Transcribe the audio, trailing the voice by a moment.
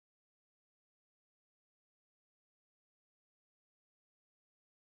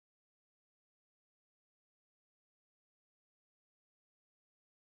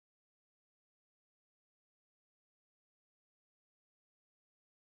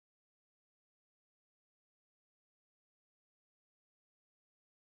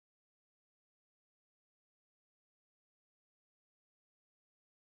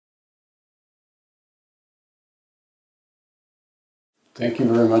Thank you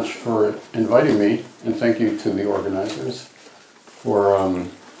very much for inviting me, and thank you to the organizers for an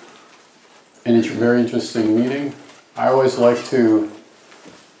very interesting meeting. I always like to,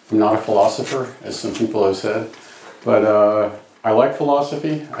 I'm not a philosopher, as some people have said, but I like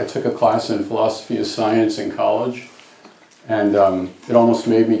philosophy. I took a class in philosophy of science in college, and it almost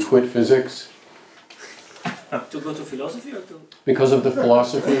made me quit physics. To go to philosophy or to? Because of the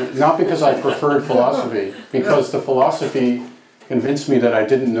philosophy, not because I preferred philosophy, because the philosophy convinced me that I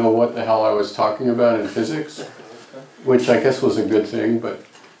didn't know what the hell I was talking about in physics, which I guess was a good thing, but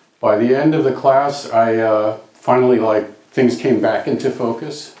by the end of the class, I finally, things came back into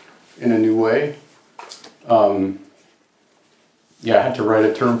focus in a new way. Yeah, I had to write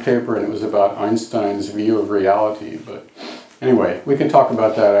a term paper, and it was about Einstein's view of reality, but anyway, we can talk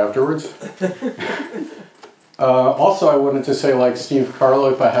about that afterwards. Also, I wanted to say, like Steve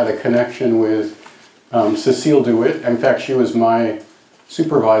Carloff, I had a connection with Cecile DeWitt. In fact, she was my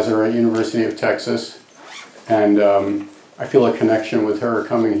supervisor at University of Texas, and I feel a connection with her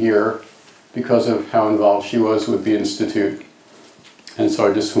coming here because of how involved she was with the Institute. And so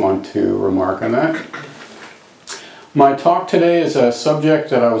I just want to remark on that. My talk today is a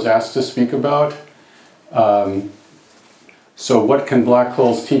subject that I was asked to speak about. So what can black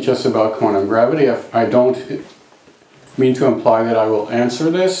holes teach us about quantum gravity? I don't mean to imply that I will answer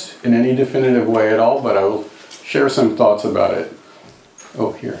this in any definitive way at all, but I will share some thoughts about it.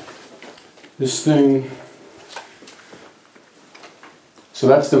 Oh, here. This thing. So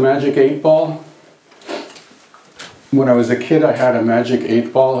that's the magic 8-ball. When I was a kid, I had a magic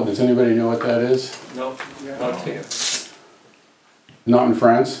 8-ball. Does anybody know what that is? No, not here. Not in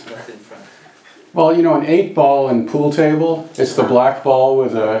France? Not in France. Well, you know, an 8-ball in pool table, it's the black ball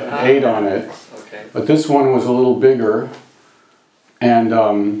with an 8 on it. Okay. But this one was a little bigger, and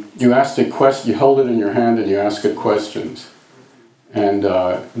you asked it you held it in your hand and you asked it questions. And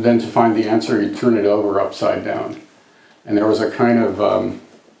then to find the answer, you turn it over upside down. And there was a kind of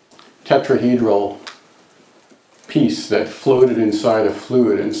tetrahedral piece that floated inside a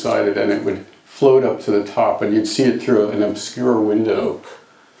fluid inside it, and it would float up to the top, and you'd see it through an obscure window.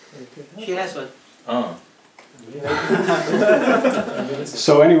 She has one. Oh.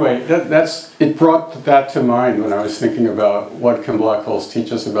 So anyway, it brought that to mind when I was thinking about what can black holes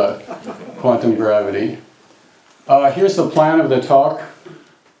teach us about quantum gravity. Here's the plan of the talk.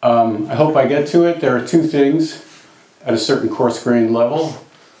 I hope I get to it. There are two things at a certain coarse-grained level.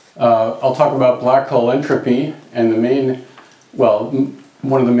 I'll talk about black hole entropy, and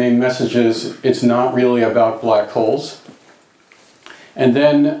one of the main messages, it's not really about black holes. And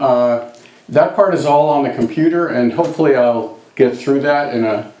then that part is all on the computer, and hopefully I'll get through that in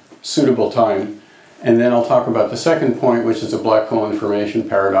a suitable time. And then I'll talk about the second point, which is the black hole information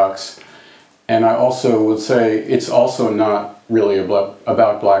paradox. And I also would say it's also not really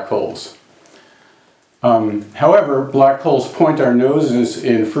about black holes. However, black holes point our noses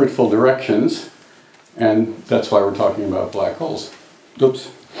in fruitful directions, and that's why we're talking about black holes. Oops.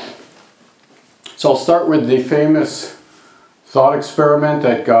 So I'll start with the famous thought experiment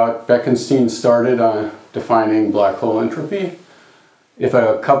that got Bekenstein started on defining black hole entropy. If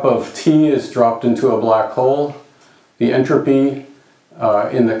a cup of tea is dropped into a black hole, the entropy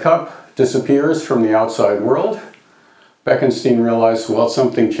in the cup disappears from the outside world. Bekenstein realized, well,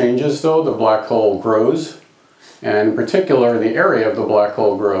 something changes though, the black hole grows, and in particular the area of the black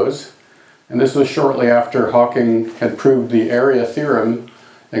hole grows. And this was shortly after Hawking had proved the area theorem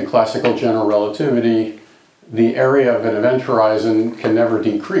in classical general relativity. The area of an event horizon can never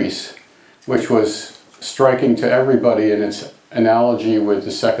decrease, which was striking to everybody in its analogy with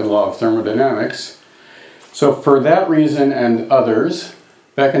the second law of thermodynamics. So for that reason and others,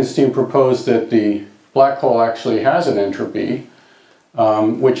 Bekenstein proposed that the black hole actually has an entropy,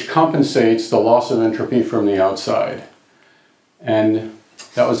 which compensates the loss of entropy from the outside. And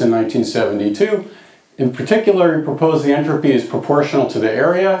that was in 1972. In particular, he proposed the entropy is proportional to the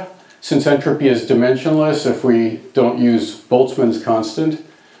area. Since entropy is dimensionless, if we don't use Boltzmann's constant,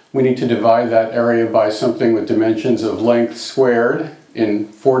 we need to divide that area by something with dimensions of length squared in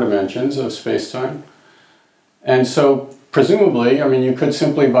 4 dimensions of space-time. And so, presumably, I mean, you could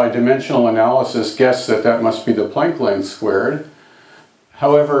simply by dimensional analysis guess that that must be the Planck length squared.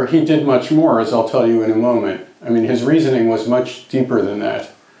 However, he did much more, as I'll tell you in a moment. I mean, his reasoning was much deeper than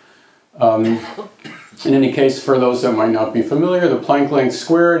that. In any case, for those that might not be familiar, the Planck length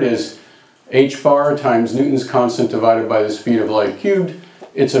squared is h bar times Newton's constant divided by the speed of light cubed.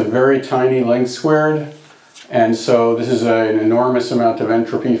 It's a very tiny length squared, and so this is an enormous amount of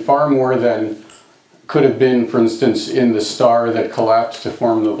entropy, far more than could have been, for instance, in the star that collapsed to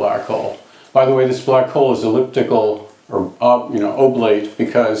form the black hole. By the way, this black hole is elliptical or oblate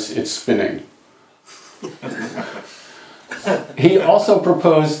because it's spinning. He also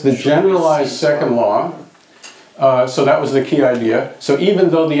proposed the generalized second law. So that was the key idea. So even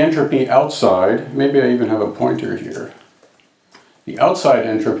though the entropy outside, maybe I even have a pointer here, the outside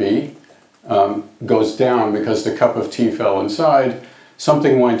entropy goes down because the cup of tea fell inside,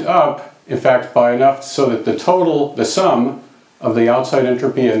 something went up, in fact, by enough so that the sum of the outside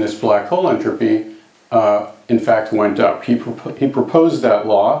entropy and this black hole entropy, in fact, went up. He proposed that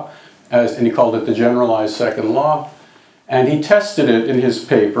law, and he called it the generalized second law, and he tested it in his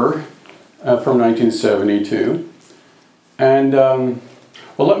paper from 1972. And,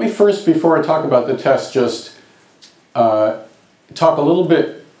 well, let me first, before I talk about the test, just talk a little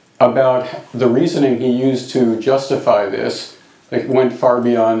bit about the reasoning he used to justify this that went far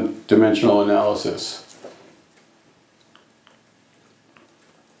beyond dimensional analysis.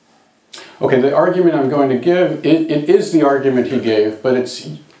 Okay, the argument I'm going to give, it is the argument he gave, but it's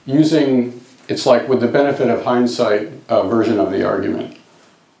like with the benefit of hindsight version of the argument.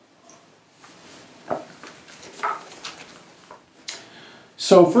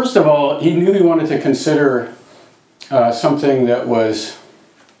 So first of all, he knew he wanted to consider something that was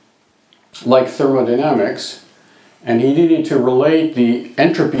like thermodynamics, and he needed to relate the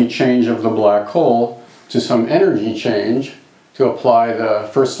entropy change of the black hole to some energy change to apply the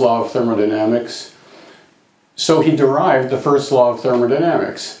first law of thermodynamics. So he derived the first law of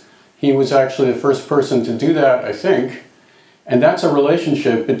thermodynamics. He was actually the first person to do that, I think, and that's a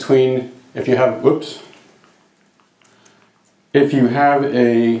relationship between, if you have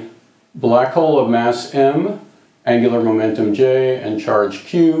a black hole of mass m, angular momentum j, and charge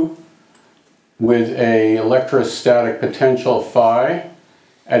q, with a electrostatic potential phi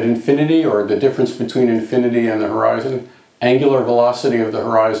at infinity, or the difference between infinity and the horizon, angular velocity of the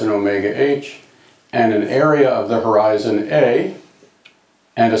horizon omega h, and an area of the horizon a,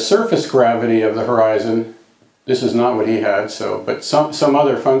 and a surface gravity of the horizon, this is not what he had, but some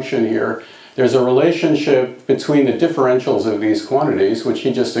other function here. There's a relationship between the differentials of these quantities, which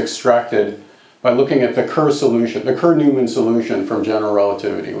he just extracted by looking at the Kerr-Newman solution from general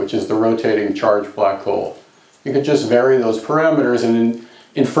relativity, which is the rotating charged black hole. You could just vary those parameters and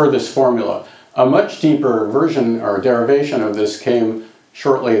infer this formula. A much deeper version or derivation of this came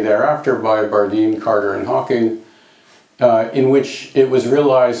shortly thereafter by Bardeen, Carter, and Hawking, in which it was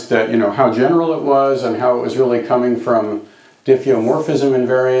realized that how general it was and how it was really coming from diffeomorphism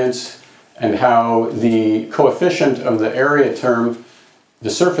invariance, and how the coefficient of the area term, the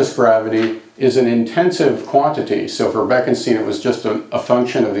surface gravity, is an intensive quantity. So for Bekenstein, it was just a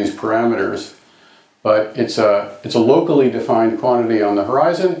function of these parameters, but it's a locally defined quantity on the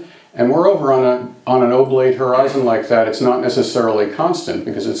horizon. And moreover, on an oblate horizon like that, it's not necessarily constant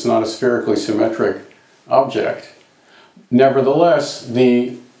because it's not a spherically symmetric object. Nevertheless,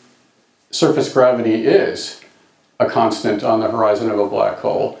 the surface gravity is a constant on the horizon of a black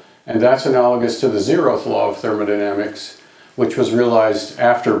hole. And that's analogous to the zeroth law of thermodynamics, which was realized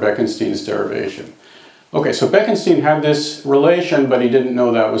after Bekenstein's derivation. Okay, so Bekenstein had this relation, but he didn't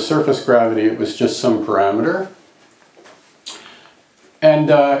know that was surface gravity. It was just some parameter. And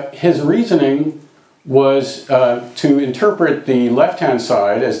his reasoning was to interpret the left-hand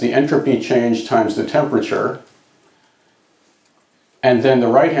side as the entropy change times the temperature, and then the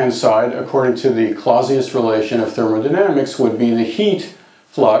right-hand side, according to the Clausius relation of thermodynamics, would be the heat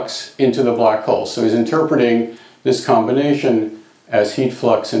flux into the black hole. So he's interpreting this combination as heat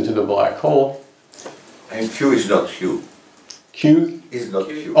flux into the black hole. And Q is not Q. Q? Is not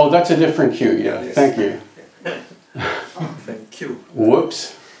Q. Oh, that's a different Q, yeah. Yes. Thank you. Thank you.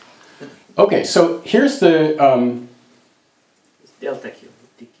 Whoops. Okay, so here's the... It's delta Q,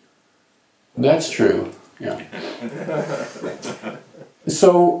 DQ. That's true, yeah.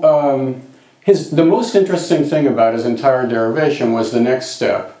 So, the most interesting thing about his entire derivation was the next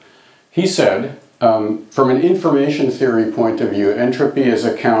step. He said, from an information theory point of view, entropy is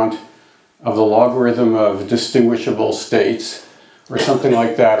a count of the logarithm of distinguishable states, or something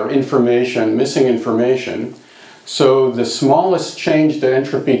like that, or information, missing information. So the smallest change that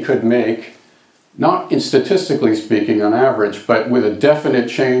entropy could make, not in statistically speaking on average, but with a definite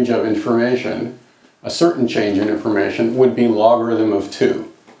change of information, a certain change in information, would be logarithm of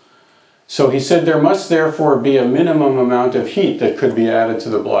 2. So he said there must therefore be a minimum amount of heat that could be added to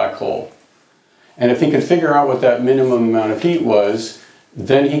the black hole. And if he could figure out what that minimum amount of heat was,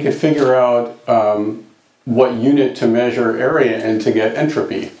 then he could figure out what unit to measure area in to get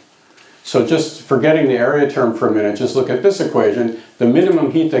entropy. So just forgetting the area term for a minute, just look at this equation. The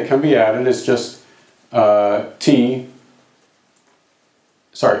minimum heat that can be added is just T,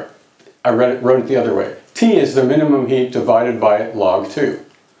 sorry, I wrote it the other way. T is the minimum heat divided by log 2.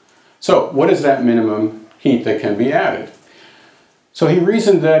 So what is that minimum heat that can be added? So he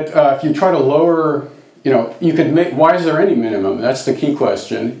reasoned that if you try to lower, you could make, why is there any minimum? That's the key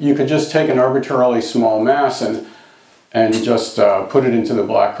question. You could just take an arbitrarily small mass and just put it into the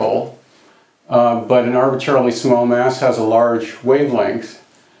black hole. But an arbitrarily small mass has a large wavelength.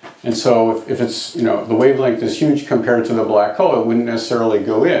 And so if it's, the wavelength is huge compared to the black hole, it wouldn't necessarily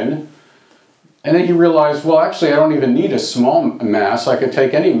go in. And then he realized, well, actually, I don't even need a small mass. I could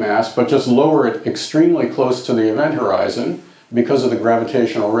take any mass, but just lower it extremely close to the event horizon because of the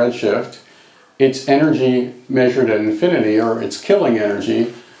gravitational redshift. Its energy measured at infinity, or its killing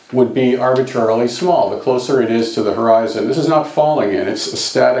energy, would be arbitrarily small. The closer it is to the horizon, this is not falling in, it's a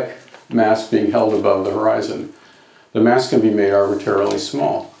static mass being held above the horizon. The mass can be made arbitrarily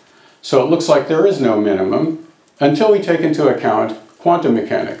small. So it looks like there is no minimum until we take into account quantum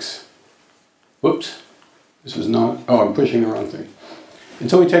mechanics. Whoops, this is not, oh, I'm pushing the wrong thing.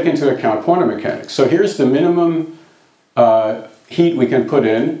 Until we take into account quantum mechanics. So here's the minimum heat we can put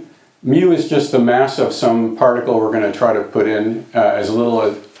in. Mu is just the mass of some particle we're going to try to put in as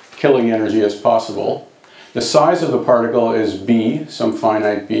little killing energy as possible. The size of the particle is b, some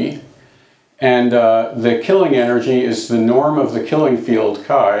finite b. And the killing energy is the norm of the killing field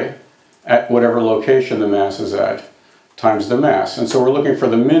chi at whatever location the mass is at, times the mass. And so we're looking for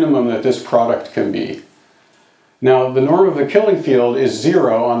the minimum that this product can be. Now, the norm of the killing field is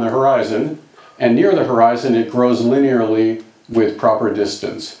 0 on the horizon, and near the horizon it grows linearly with proper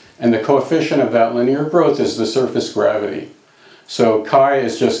distance. And the coefficient of that linear growth is the surface gravity. So chi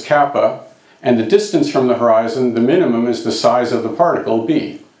is just kappa, and the distance from the horizon, the minimum, is the size of the particle,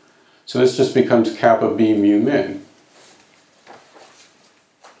 b. So this just becomes kappa b mu min.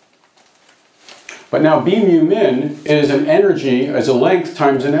 But now b mu min is an energy, as a length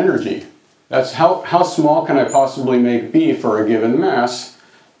times an energy. That's how small can I possibly make b for a given mass?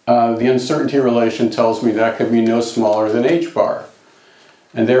 The uncertainty relation tells me that could be no smaller than h bar.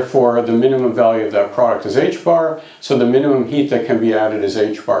 And therefore the minimum value of that product is h bar, so the minimum heat that can be added is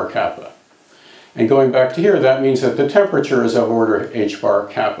h bar kappa. And going back to here, that means that the temperature is of order h bar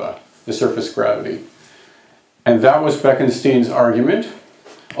kappa, the surface gravity. And that was Bekenstein's argument.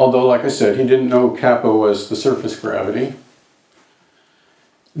 Although, like I said, he didn't know kappa was the surface gravity.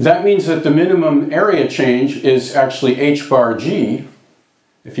 That means that the minimum area change is actually h bar g,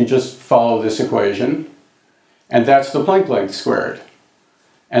 if you just follow this equation, and that's the Planck length squared.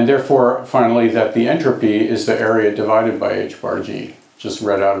 And therefore, finally, that the entropy is the area divided by h bar g, just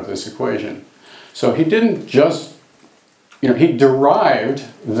read out of this equation. So he didn't just, he derived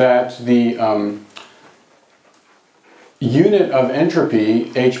that the unit of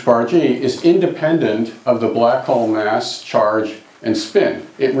entropy, h bar g, is independent of the black hole mass, charge, and spin.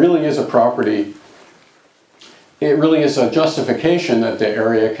 It really is a property, it really is a justification that the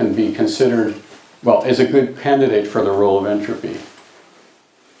area can be considered, well, is a good candidate for the role of entropy.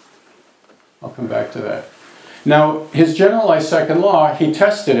 I'll come back to that. Now, his generalized second law, he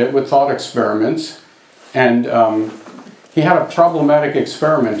tested it with thought experiments, and he had a problematic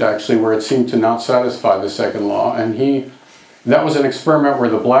experiment, actually, where it seemed to not satisfy the second law, and that was an experiment where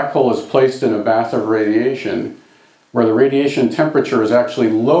the black hole is placed in a bath of radiation, where the radiation temperature is actually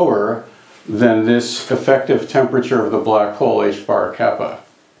lower than this effective temperature of the black hole, h bar kappa.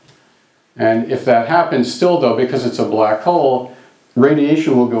 And if that happens, still though, because it's a black hole,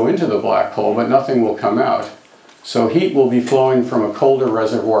 radiation will go into the black hole, but nothing will come out. So heat will be flowing from a colder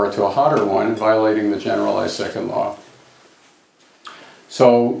reservoir to a hotter one, violating the generalized second law.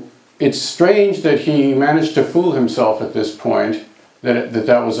 So it's strange that he managed to fool himself at this point that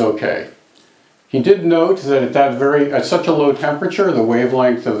that was okay. He did note that at such a low temperature, the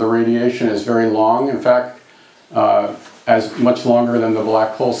wavelength of the radiation is very long. In fact, as much longer than the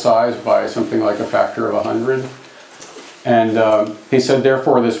black hole size by something like a factor of 100. And he said,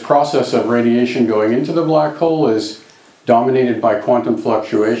 therefore, this process of radiation going into the black hole is dominated by quantum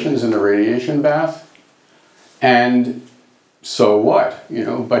fluctuations in the radiation bath. And so what?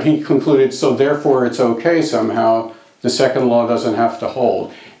 But he concluded, so therefore it's okay somehow. The second law doesn't have to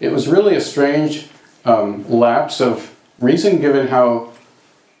hold. It was really a strange lapse of reason, given how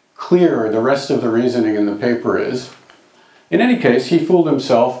clear the rest of the reasoning in the paper is. In any case, he fooled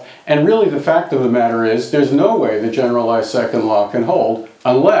himself, and really the fact of the matter is there's no way the generalized second law can hold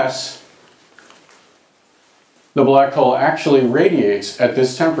unless the black hole actually radiates at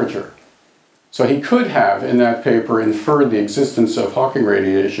this temperature. So he could have, in that paper, inferred the existence of Hawking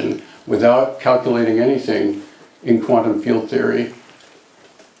radiation without calculating anything in quantum field theory.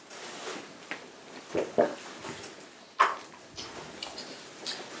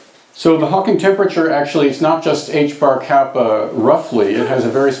 So the Hawking temperature actually is not just h bar kappa roughly, it has a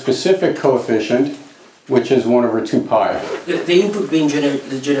very specific coefficient, which is 1 over 2 pi. The input being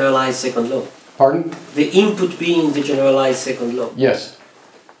the generalized second law. Pardon? The input being the generalized second law. Yes.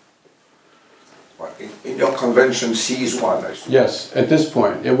 Well, in your convention, C is 1, I suppose. Yes, at this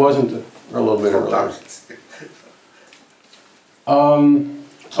point. It wasn't a little bit earlier.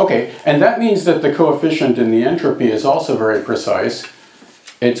 Okay, and that means that the coefficient in the entropy is also very precise.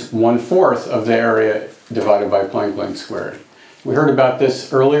 It's 1/4 of the area divided by Planck length squared. We heard about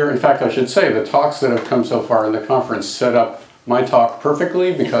this earlier. In fact, I should say the talks that have come so far in the conference set up my talk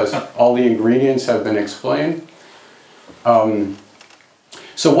perfectly because all the ingredients have been explained.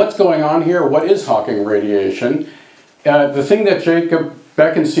 So what's going on here? What is Hawking radiation? The thing that Jacob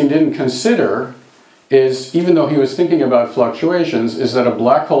Bekenstein didn't consider is, even though he was thinking about fluctuations, is that a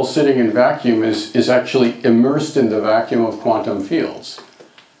black hole sitting in vacuum is actually immersed in the vacuum of quantum fields.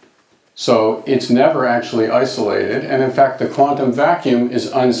 So it's never actually isolated, and in fact the quantum vacuum is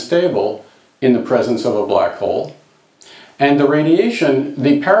unstable in the presence of a black hole. And the radiation,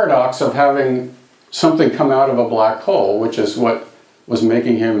 the paradox of having something come out of a black hole, which is what was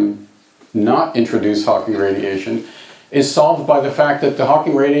making him not introduce Hawking radiation, is solved by the fact that the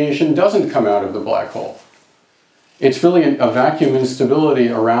Hawking radiation doesn't come out of the black hole. It's really a vacuum instability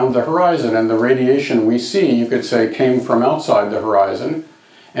around the horizon, and the radiation we see, you could say, came from outside the horizon,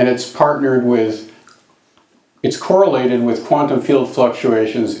 and it's correlated with quantum field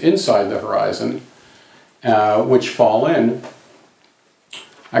fluctuations inside the horizon, which fall in.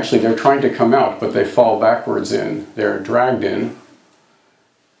 Actually, they're trying to come out, but they fall backwards in. They're dragged in.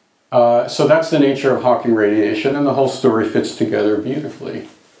 So that's the nature of Hawking radiation, and the whole story fits together beautifully.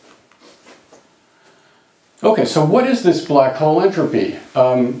 Okay, so what is this black hole entropy?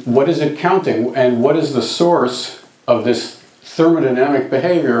 What is it counting, and what is the source of this thermodynamic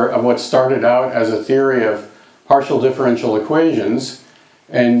behavior of what started out as a theory of partial differential equations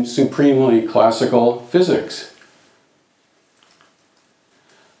and supremely classical physics?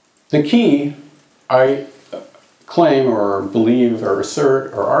 The key, I claim or believe or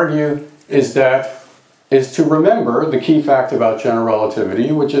assert or argue, is to remember the key fact about general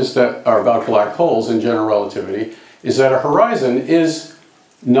relativity, which is that, or about black holes in general relativity, is that a horizon is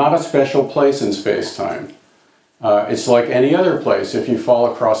not a special place in space-time. It's like any other place. If you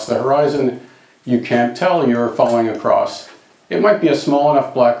fall across the horizon, you can't tell you're falling across. It might be a small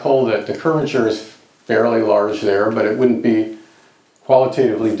enough black hole that the curvature is fairly large there, but it wouldn't be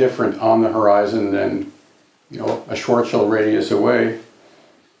qualitatively different on the horizon than, you know, a Schwarzschild radius away.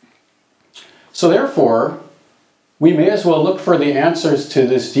 So therefore, we may as well look for the answers to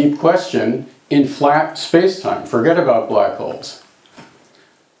this deep question in flat space-time. Forget about black holes.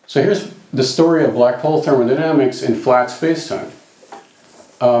 So here's the story of black hole thermodynamics in flat space-time.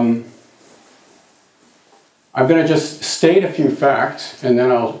 I'm going to just state a few facts, and then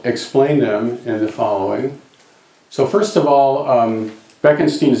I'll explain them in the following. So first of all,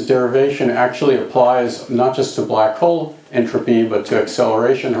 Bekenstein's derivation actually applies not just to black hole entropy, but to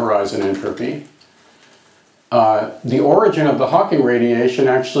acceleration horizon entropy. The origin of the Hawking radiation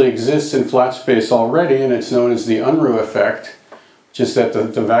actually exists in flat space already, and it's known as the Unruh effect, which is that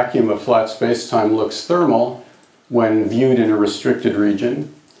the vacuum of flat space-time looks thermal when viewed in a restricted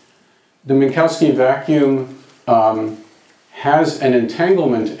region. The Minkowski vacuum has an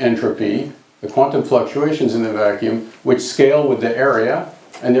entanglement entropy, the quantum fluctuations in the vacuum, which scale with the area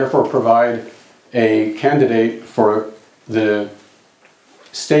and therefore provide a candidate for the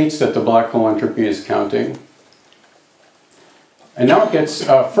states that the black hole entropy is counting. And now it gets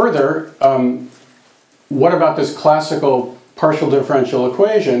further. What about this classical partial differential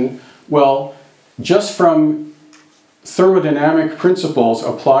equation? Well, just from thermodynamic principles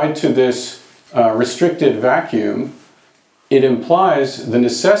applied to this restricted vacuum, it implies the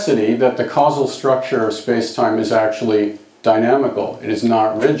necessity that the causal structure of space-time is actually dynamical. It is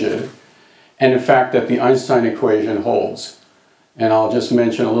not rigid. And in fact, that the Einstein equation holds. And I'll just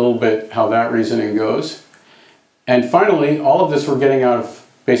mention a little bit how that reasoning goes. And finally, all of this we're getting out of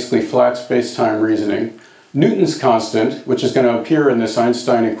basically flat space-time reasoning. Newton's constant, which is going to appear in this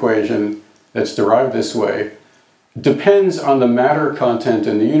Einstein equation that's derived this way, depends on the matter content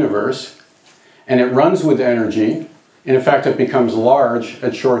in the universe, and it runs with energy. And in fact, it becomes large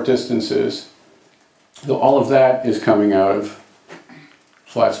at short distances. So all of that is coming out of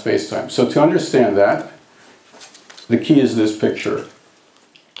flat space-time. So to understand that, the key is this picture.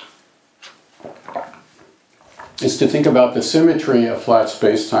 Is to think about the symmetry of flat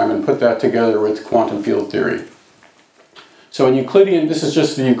space-time and put that together with quantum field theory. So in Euclidean, this is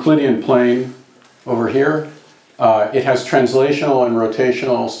just the Euclidean plane over here. It has translational and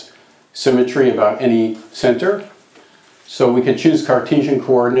rotational symmetry about any center. So we could choose Cartesian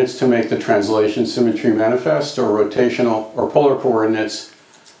coordinates to make the translation symmetry manifest, or rotational or polar coordinates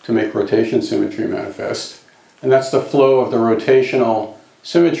to make rotation symmetry manifest. And that's the flow of the rotational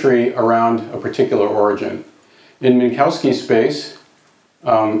symmetry around a particular origin. In Minkowski space,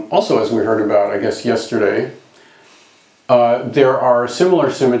 also as we heard about, I guess, yesterday, there are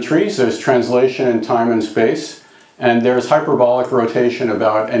similar symmetries. There's translation in time and space, and there's hyperbolic rotation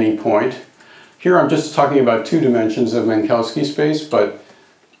about any point. Here I'm just talking about 2 dimensions of Minkowski space, but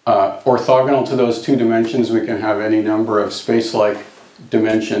orthogonal to those 2 dimensions, we can have any number of space-like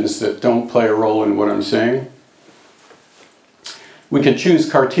dimensions that don't play a role in what I'm saying. We could choose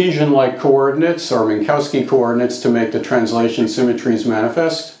Cartesian-like coordinates or Minkowski coordinates to make the translation symmetries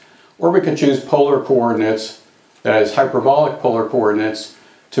manifest, or we could choose polar coordinates, that is hyperbolic polar coordinates,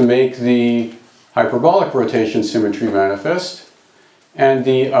 to make the hyperbolic rotation symmetry manifest. And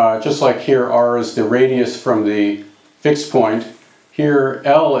just like here, r is the radius from the fixed point. Here,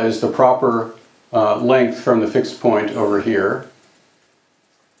 L is the proper length from the fixed point over here.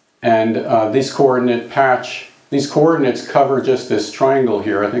 And these coordinates cover just this triangle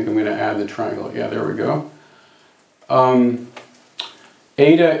here. I think I'm going to add the triangle. Yeah, there we go.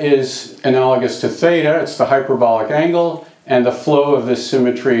 Eta is analogous to theta. It's the hyperbolic angle. And the flow of this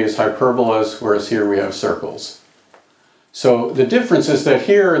symmetry is hyperbolas, whereas here we have circles. So the difference is that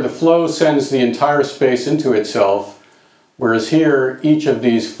here the flow sends the entire space into itself, whereas here each of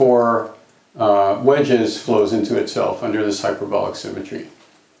these 4 wedges flows into itself under this hyperbolic symmetry.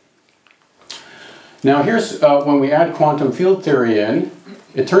 Now here's when we add quantum field theory in,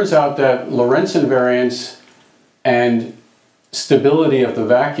 it turns out that Lorentz invariance and stability of the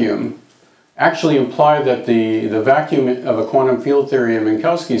vacuum actually imply that the vacuum of a quantum field theory in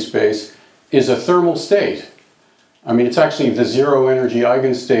Minkowski space is a thermal state. I mean, it's actually the zero energy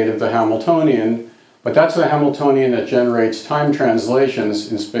eigenstate of the Hamiltonian, but that's the Hamiltonian that generates time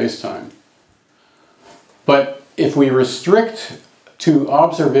translations in space-time. But if we restrict to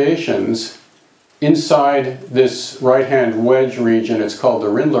observations inside this right-hand wedge region, it's called the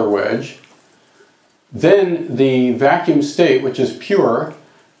Rindler wedge, then the vacuum state, which is pure,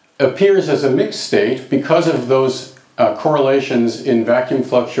 appears as a mixed state because of those correlations in vacuum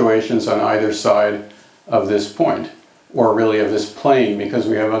fluctuations on either side of this point, or really of this plane, because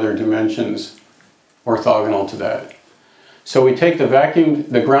we have other dimensions orthogonal to that. So we take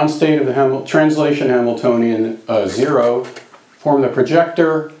the ground state of the translation Hamiltonian 0, form the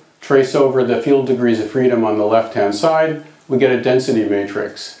projector, trace over the field degrees of freedom on the left-hand side, we get a density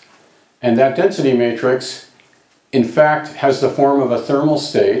matrix. And that density matrix, in fact, has the form of a thermal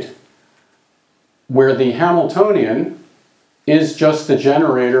state where the Hamiltonian is just the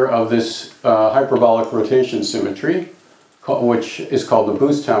generator of this hyperbolic rotation symmetry, which is called the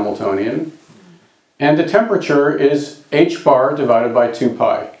boost Hamiltonian. And the temperature is h bar divided by 2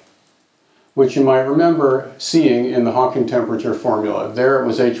 pi, which you might remember seeing in the Hawking temperature formula. There it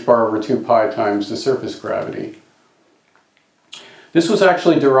was h bar over 2 pi times the surface gravity. This was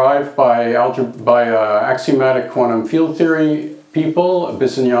actually derived by axiomatic quantum field theory people,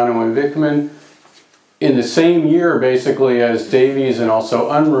 Bisognano and Wickman, in the same year basically as Davies and also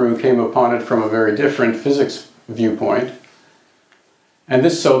Unruh came upon it from a very different physics viewpoint. And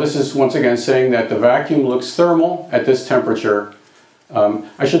this is once again saying that the vacuum looks thermal at this temperature.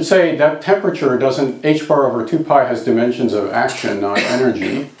 I should say that temperature doesn't, h bar over 2 pi has dimensions of action, not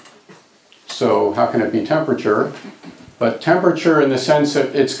energy. So how can it be temperature? But temperature in the sense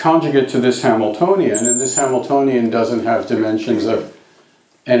that it's conjugate to this Hamiltonian, and this Hamiltonian doesn't have dimensions of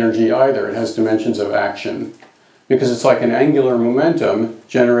energy either. It has dimensions of action, because it's like an angular momentum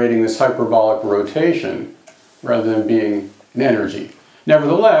generating this hyperbolic rotation rather than being an energy.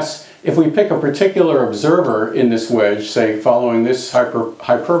 Nevertheless, if we pick a particular observer in this wedge, say following this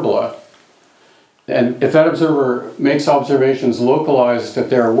hyperbola, and if that observer makes observations localized at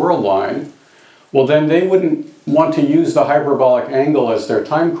their world line, well then they wouldn't want to use the hyperbolic angle as their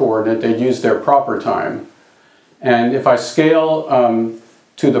time coordinate, they'd use their proper time. And if I scale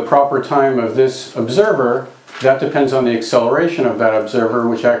to the proper time of this observer, that depends on the acceleration of that observer,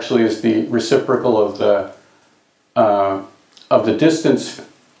 which actually is the reciprocal of the distance,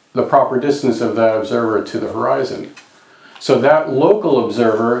 the proper distance of that observer to the horizon. So that local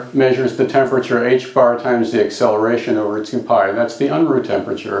observer measures the temperature h bar times the acceleration over 2 pi. That's the Unruh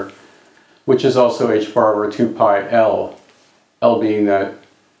temperature, which is also h bar over 2 pi L, L being that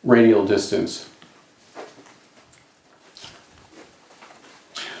radial distance.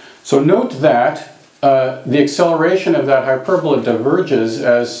 So note that the acceleration of that hyperbola diverges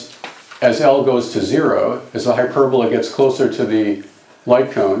as L goes to 0, as the hyperbola gets closer to the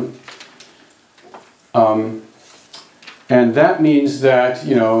light cone. And that means that,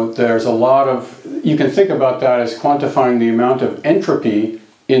 you know, there's a lot of, you can think about that as quantifying the amount of entropy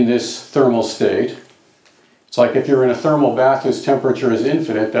in this thermal state. It's like if you're in a thermal bath whose temperature is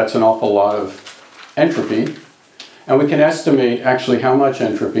infinite, that's an awful lot of entropy. And we can estimate actually how much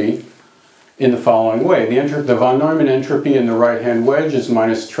entropy in the following way. The von Neumann entropy in the right-hand wedge is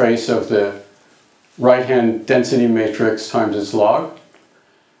minus trace of the right-hand density matrix times its log.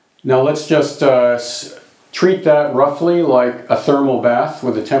 Now let's just treat that roughly like a thermal bath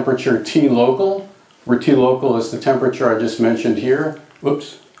with a temperature T local, where T local is the temperature I just mentioned here.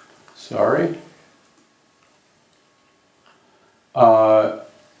 Whoops, sorry.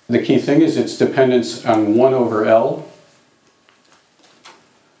 The key thing is its dependence on 1 over L.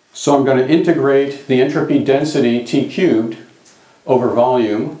 So I'm going to integrate the entropy density T cubed over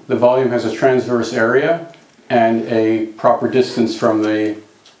volume. The volume has a transverse area and a proper distance from the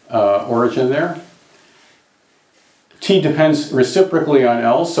origin there. T depends reciprocally on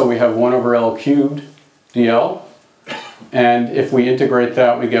L, so we have 1 over L cubed dl. And if we integrate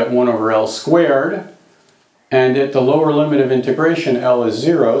that, we get 1 over L squared. And at the lower limit of integration, L is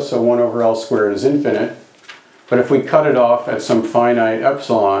 0, so 1 over L squared is infinite. But if we cut it off at some finite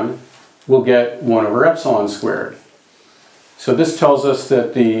epsilon, we'll get 1 over epsilon squared. So this tells us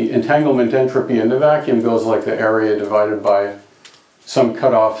that the entanglement entropy in the vacuum goes like the area divided by some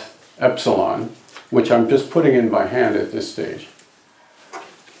cutoff epsilon, which I'm just putting in by hand at this stage.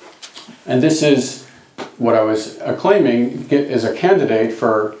 And this is what I was claiming is a candidate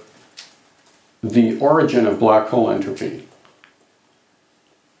for the origin of black hole entropy.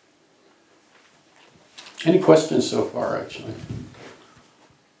 Any questions so far, actually?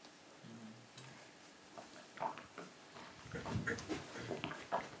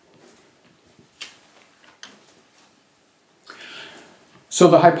 So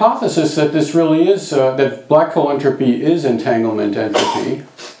the hypothesis that this really is, that black hole entropy is entanglement entropy,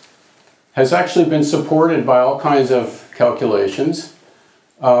 has actually been supported by all kinds of calculations.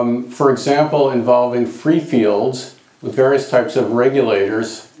 For example, involving free fields with various types of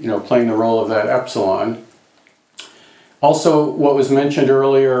regulators, you know, playing the role of that epsilon. Also, what was mentioned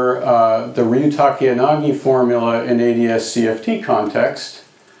earlier, the Ryutaki-Yanagi formula in ADS-CFT context,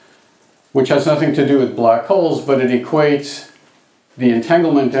 which has nothing to do with black holes, but it equates the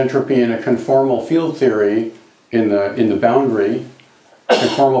entanglement entropy in a conformal field theory in the boundary,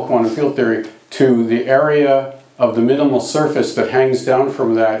 conformal quantum field theory, to the area of the minimal surface that hangs down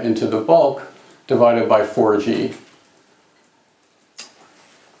from that into the bulk divided by 4G.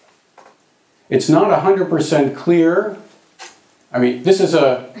 It's not 100% clear. I mean, this is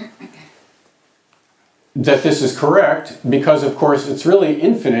that this is correct because, of course, it's really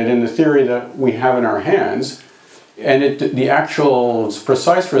infinite in the theory that we have in our hands. And the actual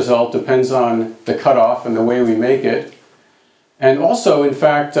precise result depends on the cutoff and the way we make it. And also, in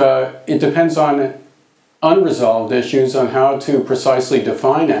fact, it depends on unresolved issues on how to precisely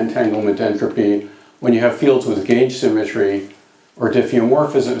define entanglement entropy when you have fields with gauge symmetry or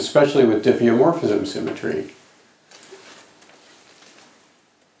diffeomorphism, especially with diffeomorphism symmetry.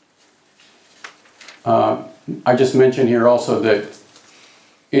 I just mentioned here also that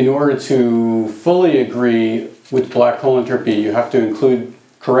in order to fully agree with black hole entropy, you have to include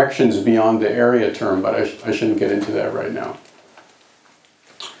corrections beyond the area term, but I shouldn't get into that right now.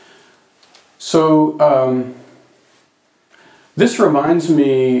 So this reminds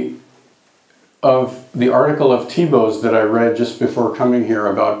me of the article of Thibault's that I read just before coming here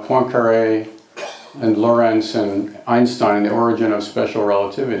about Poincaré and Lorentz and Einstein and the origin of special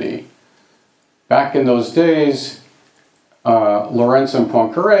relativity. Back in those days, Lorentz and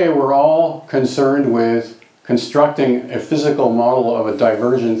Poincaré were all concerned with constructing a physical model of a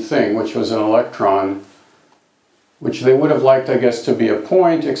divergent thing, which was an electron, which they would have liked, I guess, to be a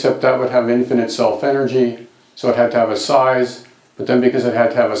point, except that would have infinite self-energy, so it had to have a size. But then because it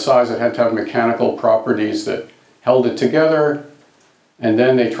had to have a size, it had to have mechanical properties that held it together. And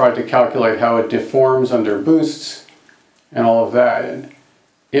then they tried to calculate how it deforms under boosts and all of that. And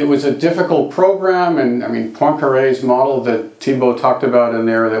it was a difficult program, and I mean, Poincaré's model that Thibault talked about in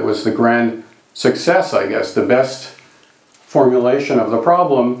there, that was the grand success, I guess, the best formulation of the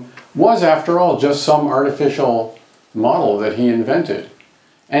problem, was, after all, just some artificial model that he invented.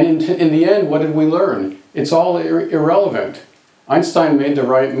 And in the end, what did we learn? It's all irrelevant. Einstein made the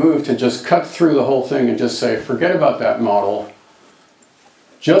right move to just cut through the whole thing and just say, forget about that model.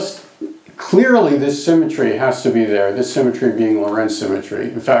 Just clearly this symmetry has to be there, this symmetry being Lorentz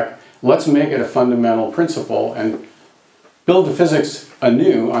symmetry. In fact, let's make it a fundamental principle and build the physics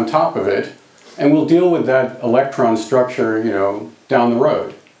anew on top of it, and we'll deal with that electron structure, you know, down the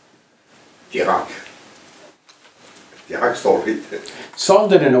road. Dirac. Yeah, I solved it.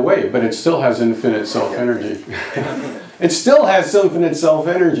 Solved it in a way, but it still has infinite self-energy. It still has infinite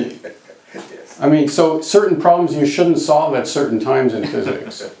self-energy. Yes. I mean, so certain problems you shouldn't solve at certain times in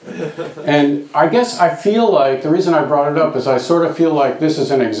physics. And I guess I feel like, the reason I brought it up is I sort of feel like this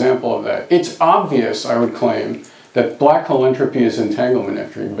is an example of that. It's obvious, I would claim, that black hole entropy is entanglement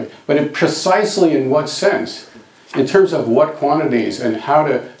entropy, but precisely in what sense? In terms of what quantities and how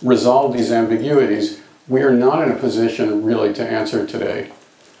to resolve these ambiguities, we are not in a position really to answer today.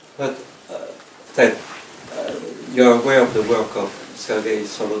 But Ted, you're aware of the work of Sergei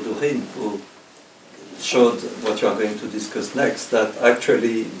Solodourin, who showed what you are going to discuss next, that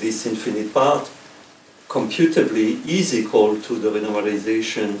actually this infinite part computably is equal to the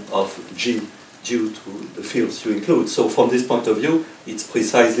renormalization of G due to the fields you include. So from this point of view, it's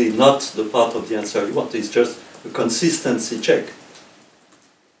precisely not the part of the answer you want, it's just a consistency check.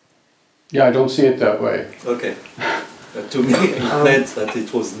 Yeah, I don't see it that way. Okay. To me, it meant that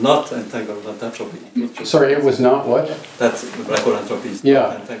it was not entanglement entropy. Sorry, it was not what? That's the black hole entropy is Yeah.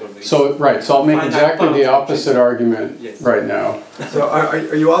 not entanglement. So, right, so I'll make exactly the opposite argument Yes. right now. So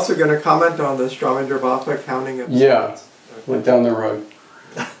are you also going to comment on the Strominger-Vafa counting of Yeah, states? went down the road.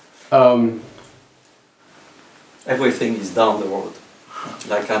 Everything is down the road,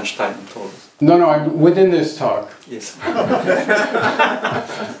 like Einstein told us. No, within this talk. Yes.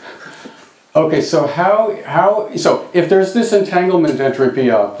 Okay, so so if there's this entanglement entropy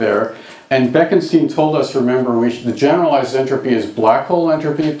out there, and Bekenstein told us, remember, the generalized entropy is black hole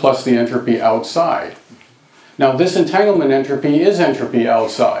entropy plus the entropy outside. Now this entanglement entropy is entropy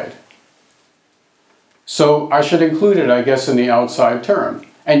outside. So I should include it, I guess, in the outside term.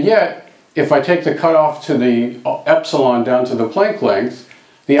 And yet, if I take the cutoff to the epsilon down to the Planck length,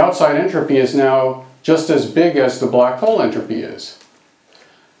 the outside entropy is now just as big as the black hole entropy is.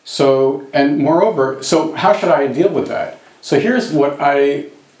 So, and moreover, so how should I deal with that? So here's what I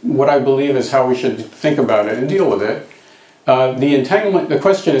believe is how we should think about it and deal with it. The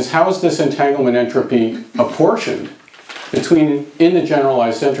question is, how is this entanglement entropy apportioned in the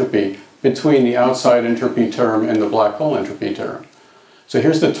generalized entropy between the outside entropy term and the black hole entropy term? So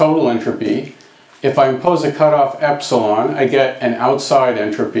here's the total entropy. If I impose a cutoff epsilon, I get an outside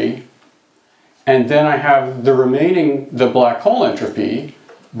entropy, and then I have the black hole entropy.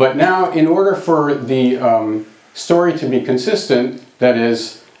 But now, in order for the story to be consistent, that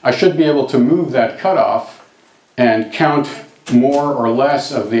is, I should be able to move that cutoff and count more or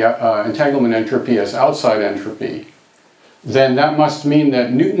less of the entanglement entropy as outside entropy. Then that must mean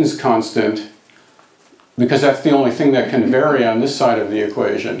that Newton's constant, because that's the only thing that can vary on this side of the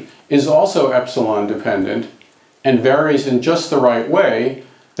equation, is also epsilon dependent and varies in just the right way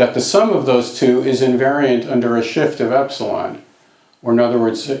that the sum of those two is invariant under a shift of epsilon. Or in other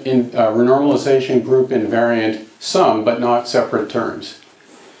words, renormalization group invariant sum, but not separate terms.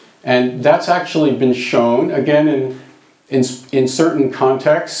 And that's actually been shown, again, in certain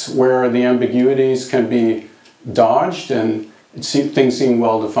contexts where the ambiguities can be dodged and things seem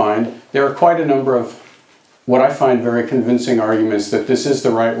well defined. There are quite a number of what I find very convincing arguments that this is the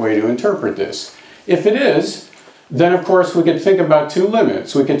right way to interpret this. If it is, then of course we could think about two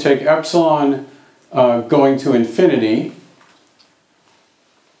limits. We could take epsilon going to infinity.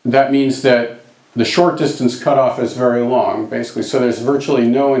 That means that the short distance cutoff is very long, basically, so there's virtually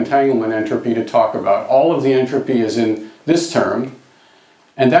no entanglement entropy to talk about. All of the entropy is in this term,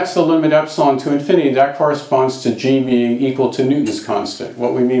 and that's the limit epsilon to infinity. That corresponds to G being equal to Newton's constant,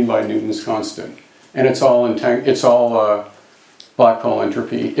 what we mean by Newton's constant. And it's all black hole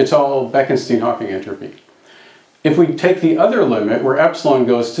entropy. It's all Bekenstein-Hawking entropy. If we take the other limit, where epsilon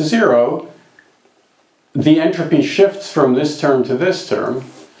goes to 0, the entropy shifts from this term to this term,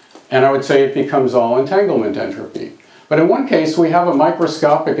 and I would say it becomes all entanglement entropy. But in one case, we have a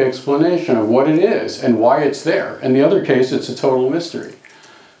microscopic explanation of what it is and why it's there. In the other case, it's a total mystery.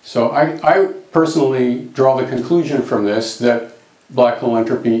 So I personally draw the conclusion from this that black hole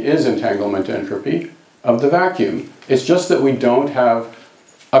entropy is entanglement entropy of the vacuum. It's just that we don't have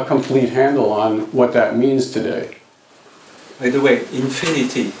a complete handle on what that means today. By the way,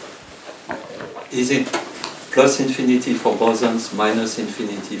 infinity, is it plus infinity for bosons, minus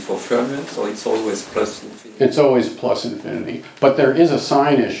infinity for fermions, or it's always plus infinity? It's always plus infinity. But there is a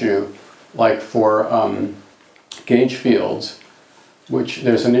sign issue, like for gauge fields, which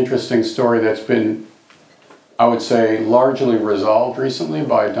there's an interesting story that's been, I would say, largely resolved recently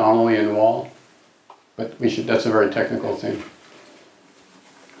by Donnelly and Wall. But that's a very technical thing.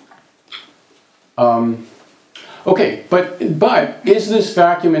 Okay, but is this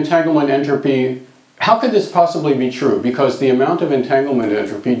vacuum entanglement entropy, how could this possibly be true? Because the amount of entanglement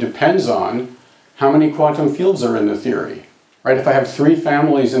entropy depends on how many quantum fields are in the theory. Right? If I have 3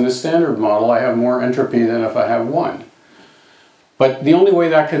 families in the standard model, I have more entropy than if I have 1. But the only way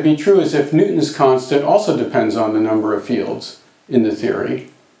that could be true is if Newton's constant also depends on the number of fields in the theory.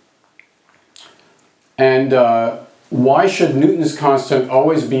 And why should Newton's constant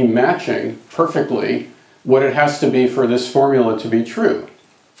always be matching perfectly what it has to be for this formula to be true?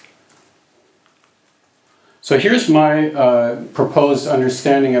 So here's my proposed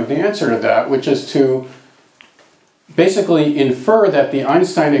understanding of the answer to that, which is to basically infer that the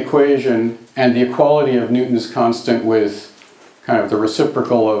Einstein equation and the equality of Newton's constant with kind of the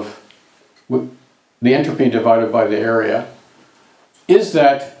reciprocal of the entropy divided by the area is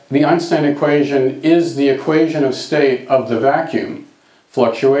that the Einstein equation is the equation of state of the vacuum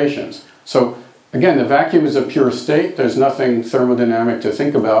fluctuations. So again, the vacuum is a pure state. There's nothing thermodynamic to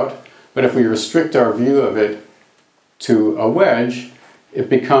think about. But if we restrict our view of it to a wedge, it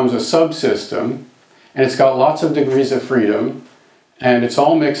becomes a subsystem. And it's got lots of degrees of freedom. And it's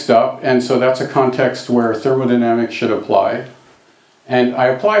all mixed up. And so that's a context where thermodynamics should apply. And I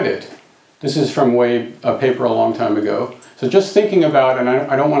applied it. This is from a paper a long time ago. So just thinking about, and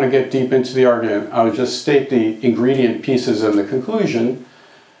I don't want to get deep into the argument, I would just state the ingredient pieces and the conclusion.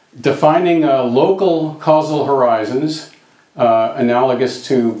 Defining local causal horizons, analogous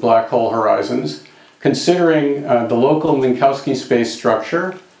to black hole horizons. Considering the local Minkowski space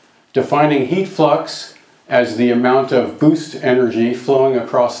structure. Defining heat flux as the amount of boost energy flowing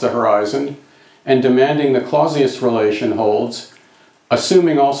across the horizon. And demanding the Clausius relation holds.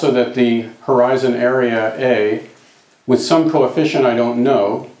 Assuming also that the horizon area A, with some coefficient I don't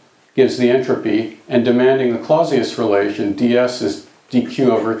know, gives the entropy, and demanding the Clausius relation, ds is dq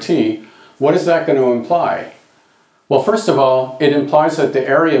over t, what is that going to imply? Well, first of all, it implies that the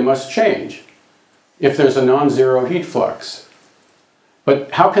area must change if there's a non-zero heat flux.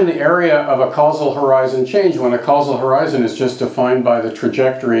 But how can the area of a causal horizon change when a causal horizon is just defined by the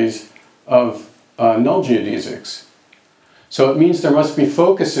trajectories of null geodesics? So it means there must be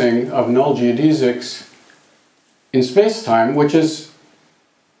focusing of null geodesics in space-time, which is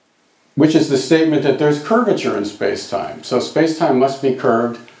the statement that there's curvature in space-time. So space-time must be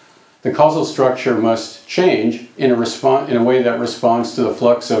curved. The causal structure must change in a way that responds to the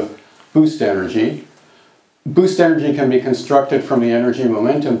flux of boost energy. Boost energy can be constructed from the energy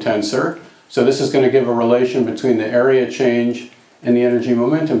momentum tensor. So this is going to give a relation between the area change and the energy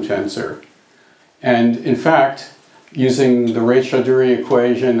momentum tensor. And in fact, using the Ray-Chaudhuri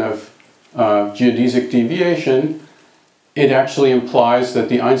equation of geodesic deviation, it actually implies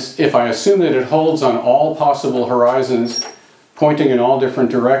that if I assume that it holds on all possible horizons, pointing in all different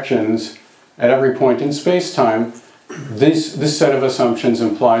directions at every point in space-time, this set of assumptions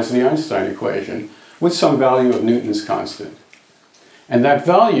implies the Einstein equation with some value of Newton's constant. And that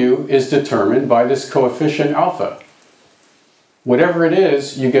value is determined by this coefficient alpha. Whatever it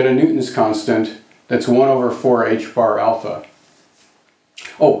is, you get a Newton's constant that's 1 over 4 h bar alpha.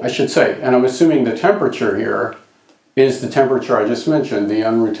 Oh, I should say, and I'm assuming the temperature here is the temperature I just mentioned, the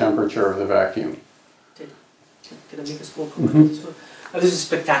en route temperature of the vacuum. Can I make a small comment on this one? This is a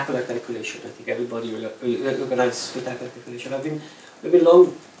spectacular calculation. I think everybody will recognize spectacular calculation. We've been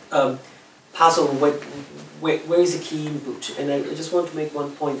long puzzled where is the key input, and I just want to make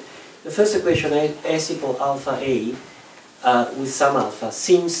one point. The first equation, S equal alpha A, with some alpha,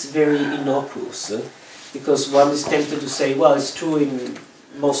 seems very innocuous, because one is tempted to say, well, it's true in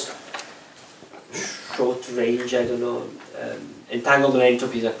most short range, I don't know, entanglement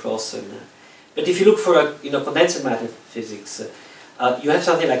entropies across. But if you look for condensed matter physics, you have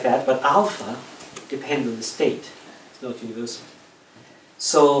something like that, but alpha depends on the state. It's not universal.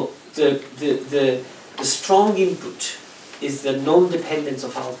 So the strong input is the non-dependence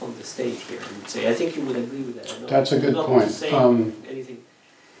of alpha on the state here. I would say. I think you would agree with that. That's a good point. Anything.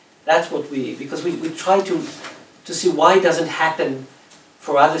 That's what because we try to see why it doesn't happen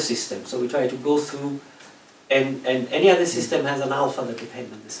for other systems. So we try to go through, and any other system has an alpha that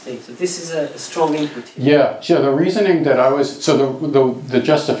depends on the state. So this is a strong input here. Yeah, the reasoning that the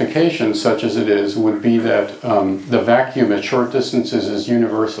justification, such as it is, would be that the vacuum at short distances is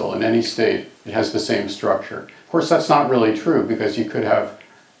universal in any state. It has the same structure. Of course, that's not really true, because you could have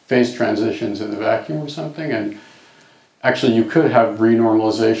phase transitions in the vacuum or something, and actually you could have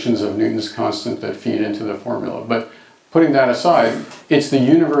renormalizations of Newton's constant that feed into the formula. But putting that aside, it's the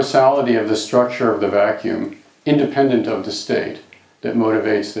universality of the structure of the vacuum, independent of the state, that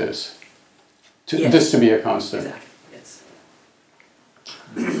motivates this to be a constant. Exactly. Yes.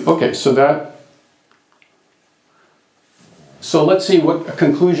 Okay, so let's see what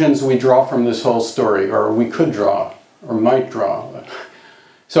conclusions we draw from this whole story, or we could draw, or might draw.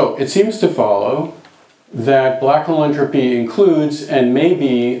 So it seems to follow that black hole entropy includes and may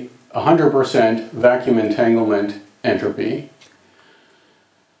be 100% vacuum entanglement entropy.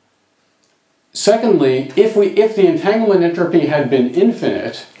 Secondly, if the entanglement entropy had been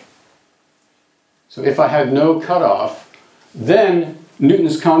infinite, so if I had no cutoff, then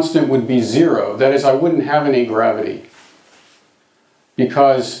Newton's constant would be 0. That is, I wouldn't have any gravity.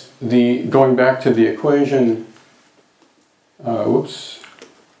 Because going back to the equation,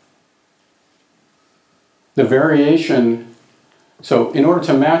 the variation, so in order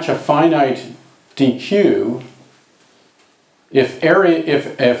to match a finite dq, if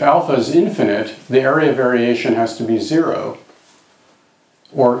alpha is infinite, the area variation has to be 0.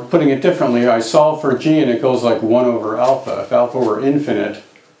 Or putting it differently, I solve for g and it goes like 1 over alpha. If alpha were infinite,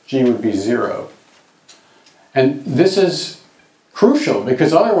 g would be 0. And this is crucial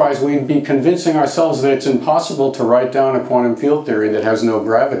because otherwise we'd be convincing ourselves that it's impossible to write down a quantum field theory that has no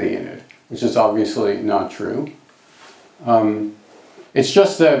gravity in it, which is obviously not true. It's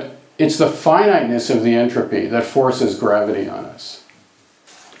just that it's the finiteness of the entropy that forces gravity on us.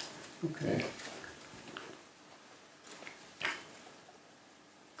 Okay.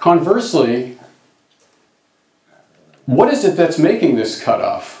 Conversely, what is it that's making this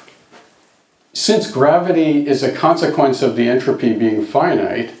cutoff? Since gravity is a consequence of the entropy being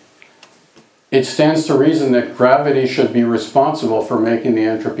finite, it stands to reason that gravity should be responsible for making the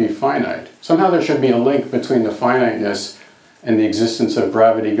entropy finite. Somehow there should be a link between the finiteness and the existence of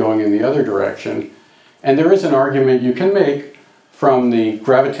gravity going in the other direction. And there is an argument you can make from the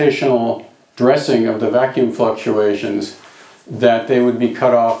gravitational dressing of the vacuum fluctuations that they would be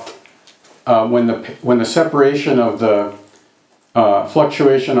cut off when the separation of the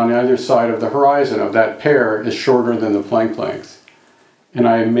fluctuation on either side of the horizon of that pair is shorter than the Planck length. And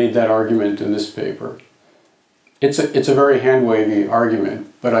I made that argument in this paper. It's a very hand-wavy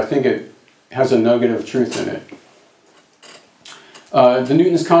argument, but I think it has a nugget of truth in it. The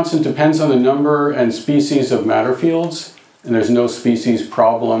Newton's constant depends on the number and species of matter fields, and there's no species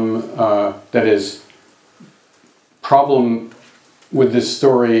problem, that is, problem with this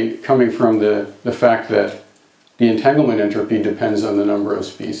story coming from the fact that the entanglement entropy depends on the number of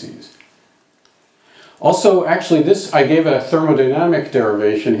species. Also, actually, I gave a thermodynamic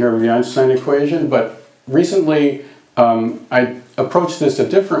derivation here of the Einstein equation, but recently I approached this a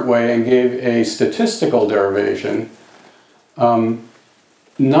different way and gave a statistical derivation,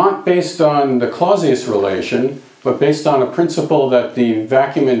 not based on the Clausius relation, but based on a principle that the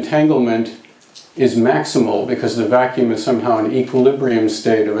vacuum entanglement is maximal because the vacuum is somehow an equilibrium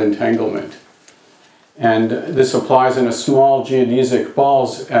state of entanglement. And this applies in a small geodesic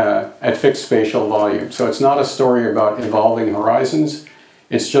balls at fixed spatial volume. So it's not a story about evolving horizons.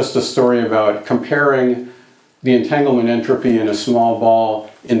 It's just a story about comparing the entanglement entropy in a small ball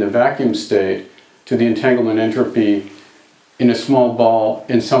in the vacuum state to the entanglement entropy in a small ball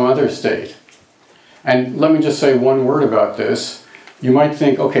in some other state. And let me just say one word about this. You might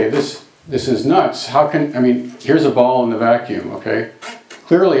think, okay, this is nuts. How can, I mean, here's a ball in the vacuum, okay?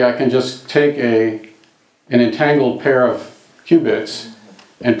 Clearly I can just take an entangled pair of qubits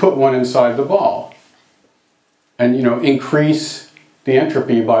and put one inside the ball and, you know, increase the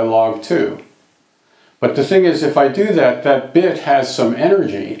entropy by log 2. But the thing is, if I do that, that bit has some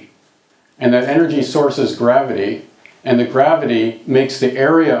energy, and that energy source is gravity, and the gravity makes the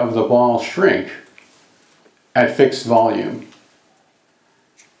area of the ball shrink at fixed volume.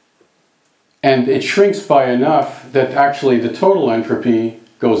 And it shrinks by enough that actually the total entropy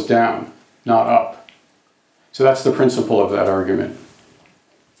goes down, not up. So that's the principle of that argument.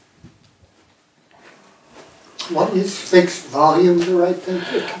 What is fixed volume the right thing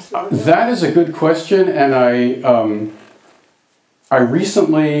to consider? That is a good question, and I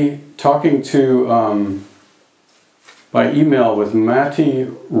recently, talking to, by email with Matti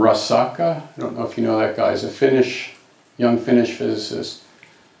Rasaka, I don't know if you know that guy, he's a young Finnish physicist,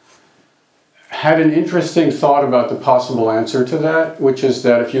 had an interesting thought about the possible answer to that, which is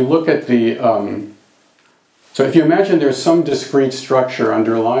that if you look at the, so if you imagine there's some discrete structure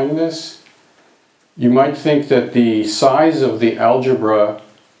underlying this, you might think that the size of the algebra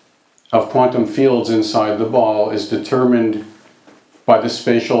of quantum fields inside the ball is determined by the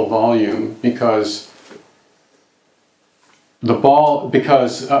spatial volume because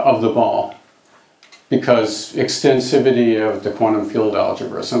extensivity of the quantum field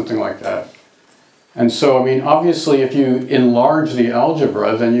algebra, something like that. And so, I mean, obviously, if you enlarge the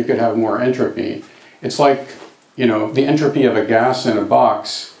algebra, then you could have more entropy. It's like, you know, the entropy of a gas in a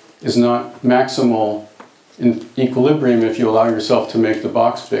box is not maximal in equilibrium if you allow yourself to make the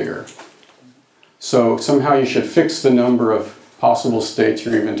box bigger. So somehow you should fix the number of possible states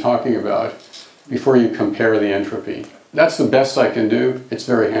you're even talking about before you compare the entropy. That's the best I can do. It's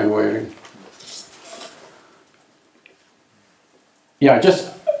very hand-waving. Yeah,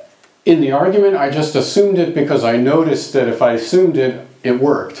 just in the argument, I just assumed it because I noticed that if I assumed it, it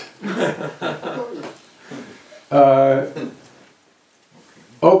worked.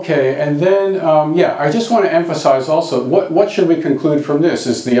 Okay, and then, yeah, I just want to emphasize also, what should we conclude from this?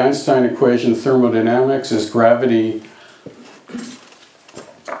 Is the Einstein equation thermodynamics? Is gravity,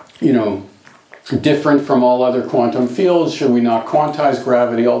 you know, different from all other quantum fields? Should we not quantize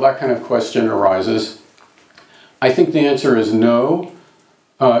gravity? All that kind of question arises. I think the answer is no.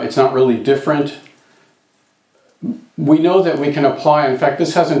 It's not really different. We know that we can apply, in fact,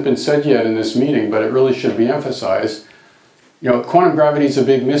 this hasn't been said yet in this meeting, but it really should be emphasized. You know, quantum gravity is a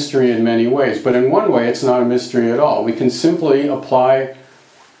big mystery in many ways, but in one way it's not a mystery at all. We can simply apply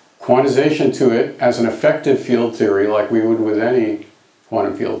quantization to it as an effective field theory like we would with any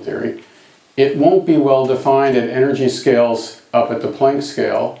quantum field theory. It won't be well defined at energy scales up at the Planck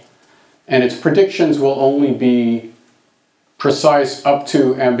scale, and its predictions will only be precise up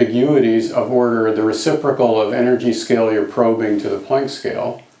to ambiguities of order the reciprocal of energy scale you're probing to the Planck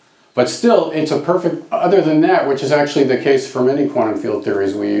scale. But still, it's a perfect, other than that, which is actually the case for many quantum field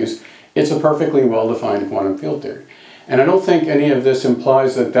theories we use, it's a perfectly well-defined quantum field theory. And I don't think any of this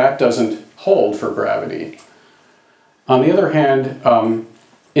implies that that doesn't hold for gravity. On the other hand,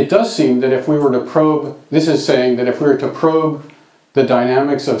 it does seem that if we were to probe, this is saying that if we were to probe the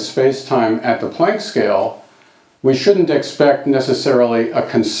dynamics of space-time at the Planck scale, we shouldn't expect necessarily a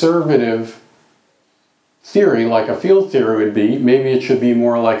conservative theory like a field theory would be. Maybe it should be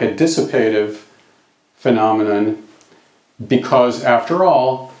more like a dissipative phenomenon, because after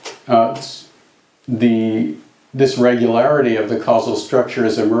all, this regularity of the causal structure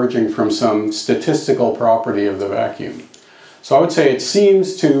is emerging from some statistical property of the vacuum. So I would say it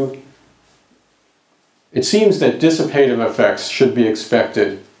seems that dissipative effects should be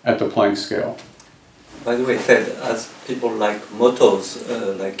expected at the Planck scale. By the way, Ted, as people like mottos,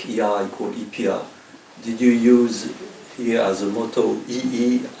 like ER equal EPR, did you use here as a motto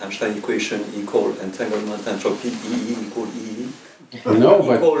EE, Einstein equation equal entanglement entropy, EE equal EE? No,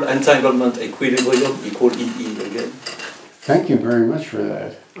 but... Equal entanglement equilibrium equal EE again? Thank you very much for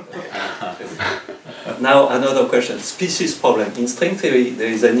that. Now another question, species problem. In string theory,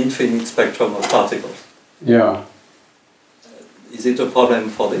 there is an infinite spectrum of particles. Yeah. Is it a problem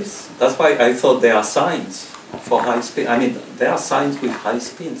for this? That's why I thought there are signs for high spin. I mean, there are signs with high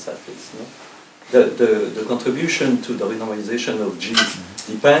spins at least, no? The contribution to the renormalization of G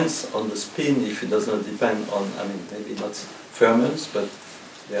depends on the spin if it does not depend on, I mean, maybe not Fermions, but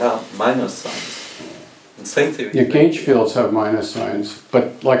there are minus signs. In string theory, yeah, gauge fields have minus signs,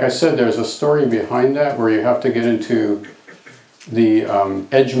 but like I said, there's a story behind that where you have to get into the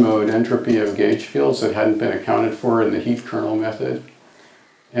edge mode entropy of gauge fields that hadn't been accounted for in the heat kernel method.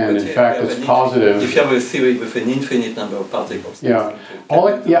 And in fact, it's positive. If you have a theory with an infinite number of particles. Yeah.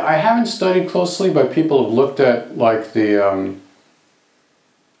 I haven't studied closely, but people have looked at like the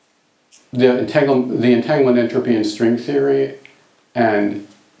entanglement entropy in string theory, and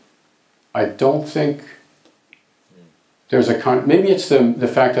I don't think there's a maybe it's the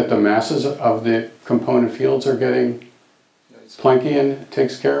fact that the masses of the component fields are getting Planckian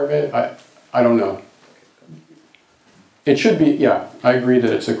takes care of it. I don't know. It should be, yeah, I agree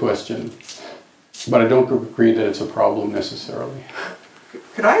that it's a question, but I don't agree that it's a problem necessarily.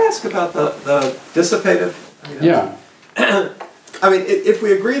 Could I ask about the dissipative? Yeah. I mean, if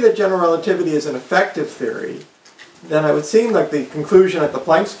we agree that general relativity is an effective theory, then it would seem like the conclusion at the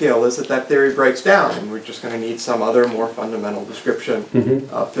Planck scale is that that theory breaks down, and we're just going to need some other more fundamental description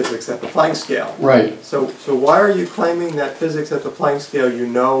of physics at the Planck scale. Right. So why are you claiming that physics at the Planck scale you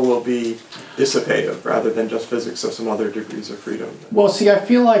know will be dissipative rather than just physics of some other degrees of freedom? Well, see, I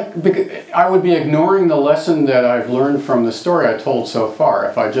feel like I would be ignoring the lesson that I've learned from the story I told so far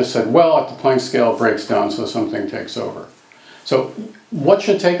if I just said, well, at the Planck scale it breaks down so something takes over. So what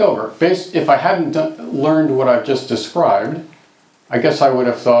should take over? If I hadn't learned what I've just described, I guess I would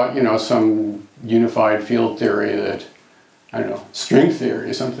have thought, you know, some unified field theory that, I don't know, string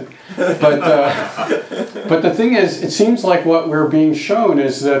theory or something. But the thing is, it seems like what we're being shown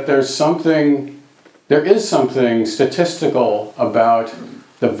is that there is something statistical about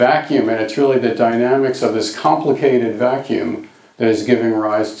the vacuum, and it's really the dynamics of this complicated vacuum that is giving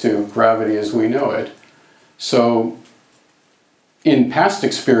rise to gravity as we know it. So in past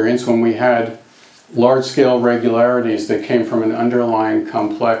experience, when we had large-scale regularities that came from an underlying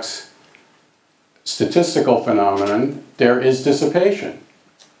complex statistical phenomenon, there is dissipation.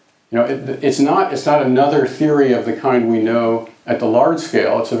 You know, it's not another theory of the kind we know at the large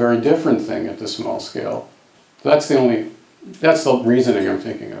scale. It's a very different thing at the small scale. That's the reasoning I'm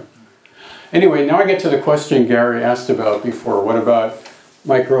thinking of. Anyway, now I get to the question Gary asked about before. What about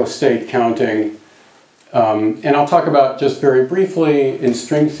microstate counting? And I'll talk about just very briefly in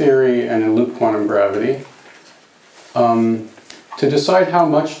string theory and in loop quantum gravity. To decide how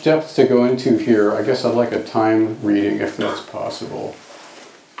much depth to go into here, I guess I'd like a time reading if that's possible.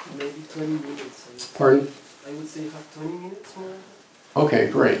 Maybe 20 minutes. Pardon? I would say about 20 minutes more. Okay,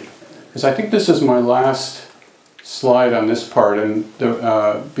 great. Because I think this is my last slide on this part, and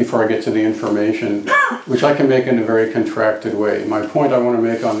before I get to the information, which I can make in a very contracted way. My point I want to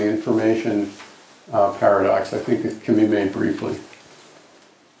make on the information paradox, I think it can be made briefly.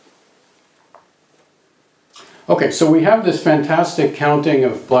 Okay, so we have this fantastic counting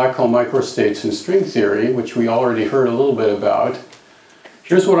of black hole microstates in string theory, which we already heard a little bit about.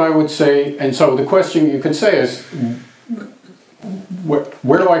 Here's what I would say, and so the question you could say is,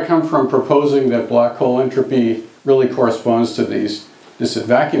 where do I come from proposing that black hole entropy really corresponds to this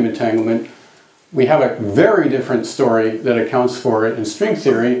vacuum entanglement? We have a very different story that accounts for it in string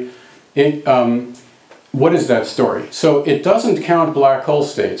theory. What is that story? So it doesn't count black hole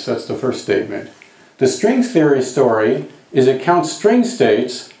states, that's the first statement. The string theory story is it counts string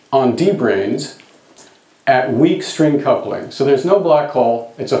states on d-branes at weak string coupling. So there's no black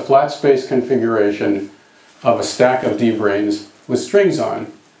hole, it's a flat space configuration of a stack of d-branes with strings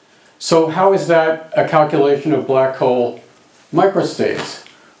on. So how is that a calculation of black hole microstates?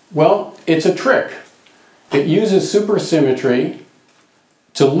 Well, it's a trick. It uses supersymmetry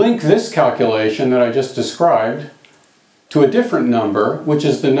to link this calculation that I just described to a different number, which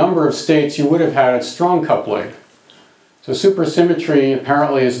is the number of states you would have had at strong coupling. So supersymmetry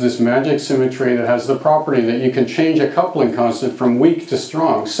apparently is this magic symmetry that has the property that you can change a coupling constant from weak to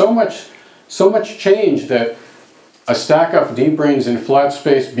strong. So much change that a stack of d-branes in flat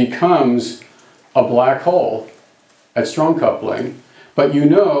space becomes a black hole at strong coupling. But you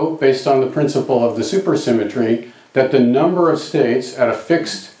know, based on the principle of the supersymmetry, that the number of states at a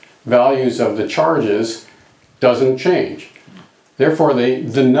fixed values of the charges doesn't change. Therefore,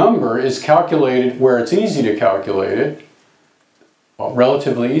 the number is calculated where it's easy to calculate it, well,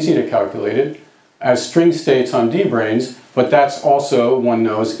 relatively easy to calculate it, as string states on d-branes, but that's also, one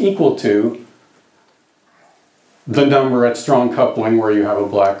knows, equal to the number at strong coupling where you have a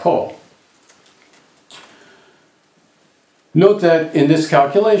black hole. Note that in this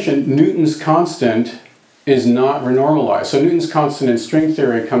calculation, Newton's constant is not renormalized. So Newton's constant in string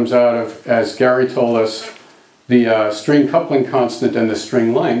theory comes out of, as Gary told us, the string coupling constant and the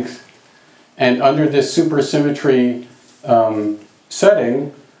string length. And under this supersymmetry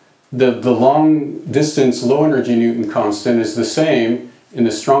setting, the long distance low energy Newton constant is the same in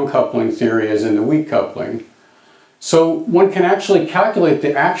the strong coupling theory as in the weak coupling. So one can actually calculate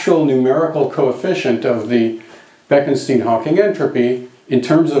the actual numerical coefficient of the Bekenstein-Hawking entropy in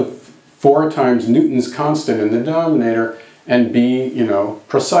terms of 4 times Newton's constant in the denominator and be,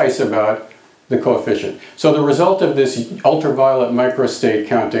 precise about the coefficient. So the result of this ultraviolet microstate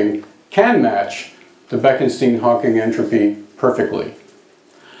counting can match the Bekenstein-Hawking entropy perfectly.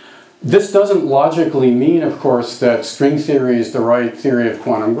 This doesn't logically mean, of course, that string theory is the right theory of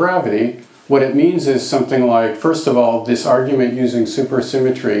quantum gravity. What it means is something like, first of all, this argument using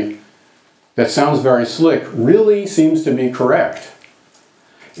supersymmetry that sounds very slick really seems to be correct.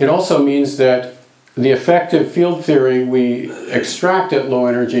 It also means that the effective field theory we extract at low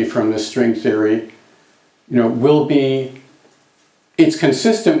energy from this string theory, will be, it's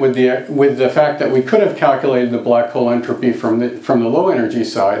consistent with the fact that we could have calculated the black hole entropy from the low energy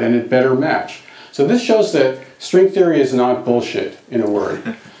side, and it better match. So this shows that string theory is not bullshit, in a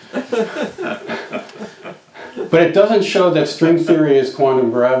word. But it doesn't show that string theory is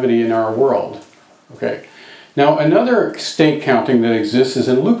quantum gravity in our world. Okay. Now another state counting that exists is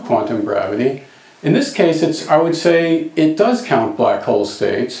in loop quantum gravity. In this case, I would say it does count black hole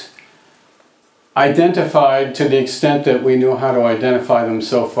states, identified to the extent that we know how to identify them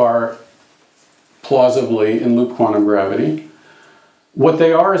so far plausibly in loop quantum gravity. What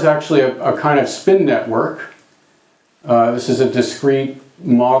they are is actually a kind of spin network. This is a discrete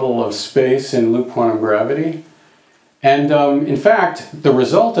model of space in loop quantum gravity. And in fact, the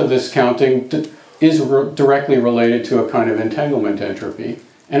result of this counting is directly related to a kind of entanglement entropy.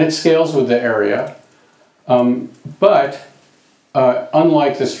 And it scales with the area. But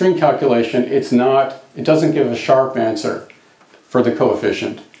unlike the string calculation, it doesn't give a sharp answer for the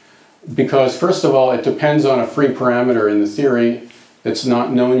coefficient. Because first of all, it depends on a free parameter in the theory that's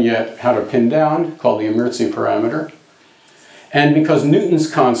not known yet how to pin down, called the Emerzi parameter. And because Newton's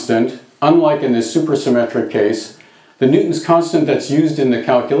constant, unlike in this supersymmetric case, The Newton's constant that's used in the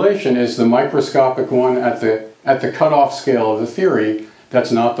calculation is the microscopic one at the cutoff scale of the theory.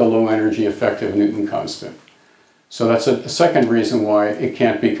 That's not the low energy effective Newton constant. So that's a second reason why it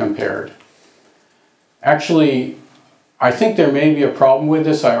can't be compared. Actually, I think there may be a problem with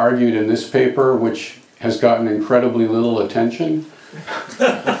this. I argued in this paper, which has gotten incredibly little attention.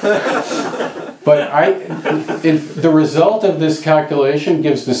 But the result of this calculation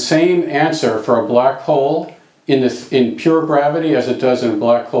gives the same answer for a black hole in pure gravity as it does in a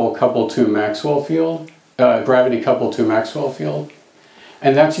black hole coupled to Maxwell field, gravity coupled to Maxwell field.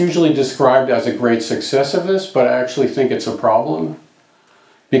 And that's usually described as a great success of this, but I actually think it's a problem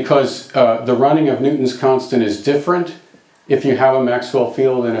because the running of Newton's constant is different if you have a Maxwell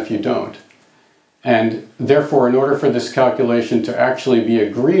field than if you don't. And therefore, in order for this calculation to actually be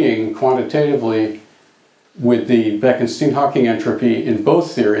agreeing quantitatively with the Bekenstein-Hawking entropy in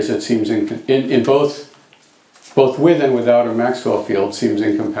both theories, it seems in both with and without a Maxwell field seems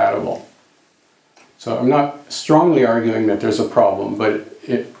incompatible. So I'm not strongly arguing that there's a problem, but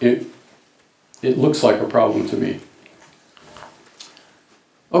it looks like a problem to me.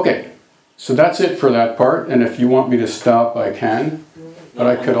 Okay, so that's it for that part, and if you want me to stop, I can. But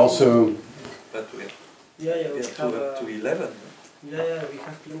I could also... But we we have to 11. we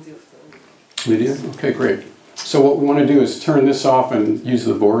have plenty of time. We do? Okay, great. So what we want to do is turn this off and use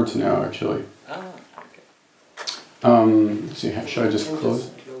the boards now, actually. Ah, okay. Let's see, should I just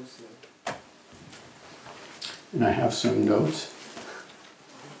close? And I have some notes.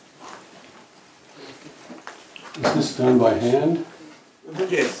 Is this done by hand?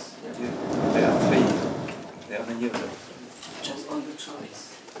 Yes, there are three. There are many of them. Just on the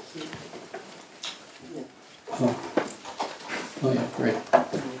choice. Oh yeah, great.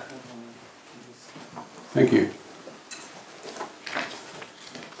 Thank you.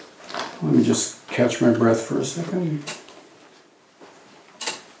 Let me just catch my breath for a second.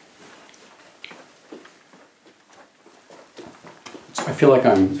 I feel like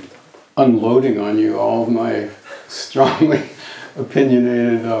I'm unloading on you all of my strongly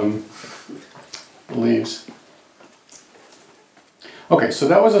opinionated beliefs. Okay, so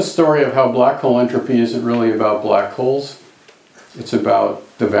that was a story of how black hole entropy isn't really about black holes. It's about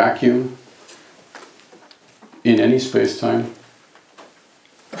the vacuum in any space-time.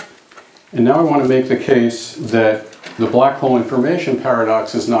 And now I want to make the case that the black hole information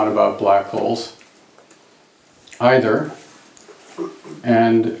paradox is not about black holes either.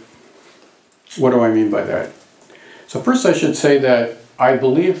 And what do I mean by that? So first I should say that I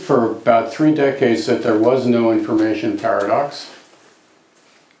believed for about 3 decades that there was no information paradox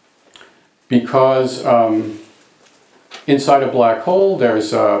because inside a black hole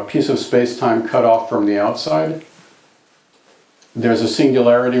there's a piece of space-time cut off from the outside. There's a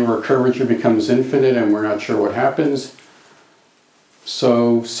singularity where curvature becomes infinite and we're not sure what happens.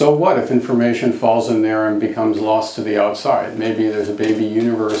 So what if information falls in there and becomes lost to the outside? Maybe there's a baby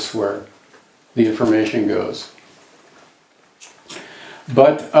universe where the information goes.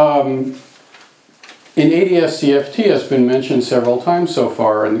 But in ADS-CFT, has been mentioned several times so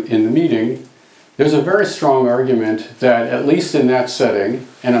far in the meeting, there's a very strong argument that at least in that setting,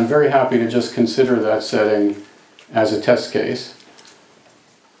 and I'm very happy to just consider that setting as a test case,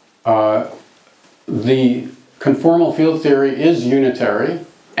 the conformal field theory is unitary,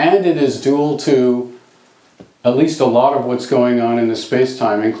 and it is dual to at least a lot of what's going on in the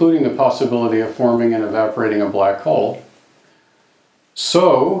space-time, including the possibility of forming and evaporating a black hole.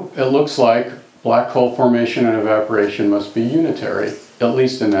 So it looks like black hole formation and evaporation must be unitary, at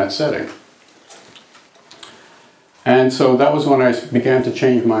least in that setting. And so that was when I began to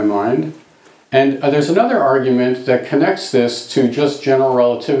change my mind. And there's another argument that connects this to just general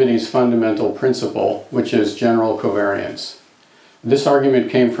relativity's fundamental principle, which is general covariance. This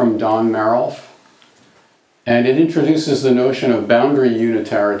argument came from Don Marolf, and it introduces the notion of boundary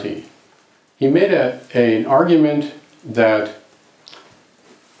unitarity. He made an argument that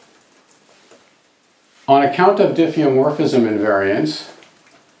on account of diffeomorphism invariance,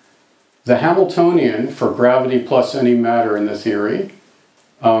 the Hamiltonian for gravity plus any matter in the theory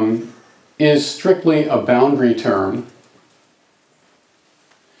is strictly a boundary term.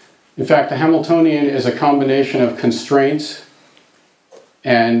 In fact, the Hamiltonian is a combination of constraints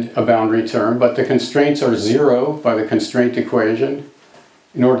and a boundary term, but the constraints are zero by the constraint equation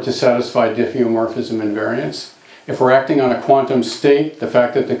in order to satisfy diffeomorphism invariance. If we're acting on a quantum state, the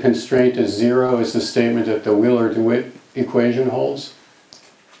fact that the constraint is zero is the statement that the Wheeler-DeWitt equation holds.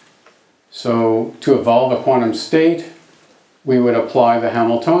 So to evolve a quantum state, we would apply the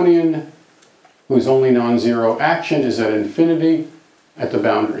Hamiltonian, whose only non-zero action is at infinity at the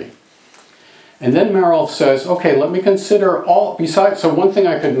boundary. And then Merrill says, okay, let me consider all, besides, so one thing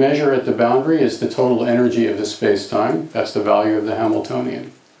I could measure at the boundary is the total energy of the space-time. That's the value of the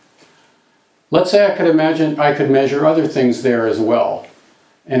Hamiltonian. Let's say I could measure other things there as well.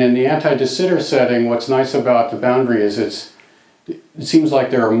 And in the anti-de Sitter setting, what's nice about the boundary is it seems like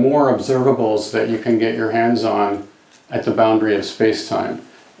there are more observables that you can get your hands on at the boundary of space-time.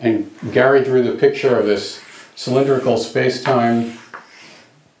 And Gary drew the picture of this cylindrical space-time.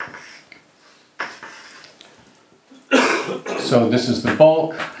 So this is the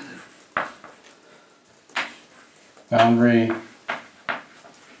bulk, boundary,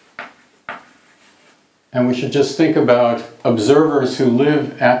 and we should just think about observers who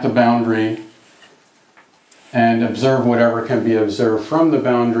live at the boundary and observe whatever can be observed from the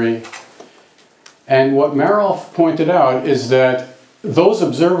boundary. And what Merrill pointed out is that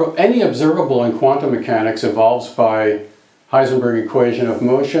any observable in quantum mechanics evolves by Heisenberg equation of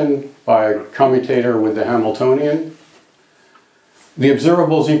motion, by a commutator with the Hamiltonian. The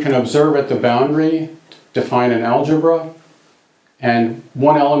observables you can observe at the boundary define an algebra, and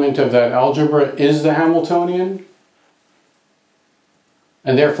one element of that algebra is the Hamiltonian,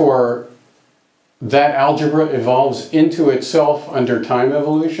 and therefore that algebra evolves into itself under time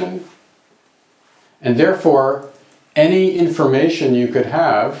evolution, and therefore any information you could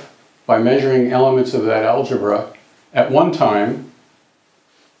have by measuring elements of that algebra at one time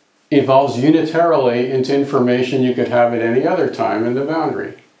evolves unitarily into information you could have at any other time in the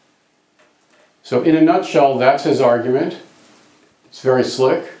boundary. So in a nutshell, that's his argument. It's very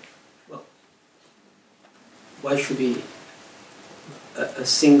slick. Well, why should a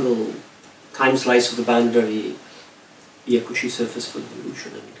single time slice of the boundary be a Cauchy surface for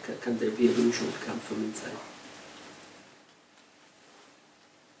evolution? I mean, can there be evolution that come from inside?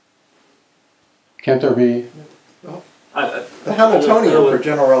 Can't there be? Well, the Hamiltonian for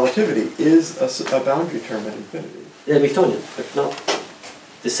general relativity is a boundary term at infinity. The Hamiltonian, but not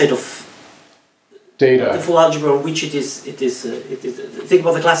the set of data. The full algebra on which it is. Think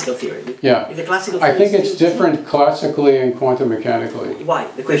about the classical theory. Yeah. In the classical theory, I think it's different classically and quantum mechanically. Why?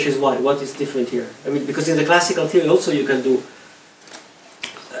 The question is why? What is different here? I mean, because in the classical theory also you can do.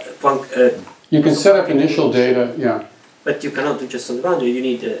 You can set up initial data. Yeah. But you cannot do just on the boundary. You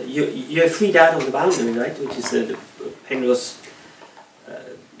need you have free data on the boundary, right? Which is the Penrose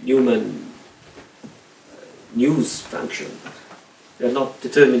Newman news function. They are not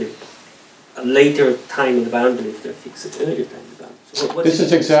determining a later time in the boundary if they're fixed at earlier time in the boundary. So this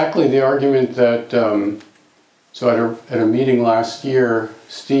is exactly the argument that so at a meeting last year,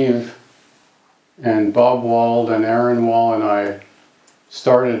 Steve and Bob Wald and Aaron Wall and I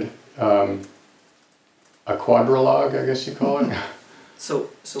started a quadrilogue, I guess you call it. So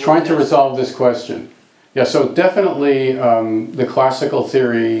trying to resolve this question. Yeah, so definitely the classical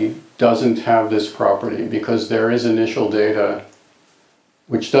theory doesn't have this property because there is initial data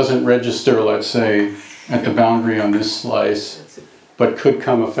which doesn't register, let's say, at the boundary on this slice, but could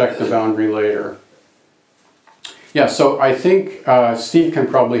affect the boundary later. Yeah, so I think Steve can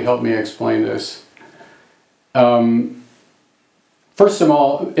probably help me explain this. First of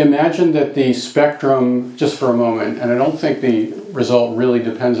all, imagine that the spectrum, just for a moment, and I don't think the result really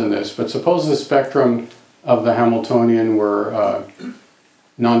depends on this, but suppose the spectrum of the Hamiltonian were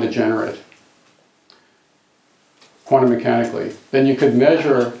non-degenerate, quantum mechanically. Then you could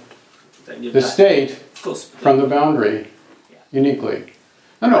measure the state from the boundary uniquely.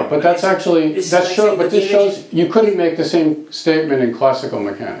 No, but that's actually, this shows you couldn't make the same statement in classical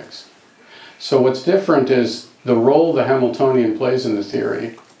mechanics. So what's different is the role the Hamiltonian plays in the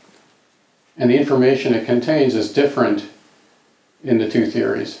theory, and the information it contains is different in the two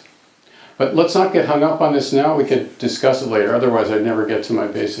theories. But let's not get hung up on this now, we could discuss it later, otherwise I'd never get to my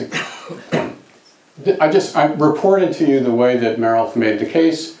basic point. I reported to you the way that Merrill made the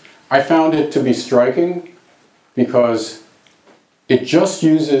case. I found it to be striking because it just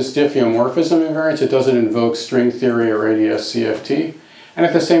uses diffeomorphism invariance, it doesn't invoke string theory or ADS-CFT, and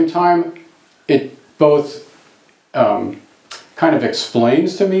at the same time it both kind of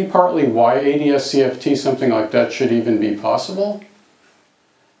explains to me partly why ADS-CFT, something like that, should even be possible.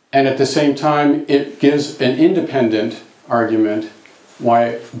 And at the same time, it gives an independent argument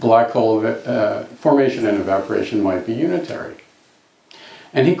why black hole formation and evaporation might be unitary.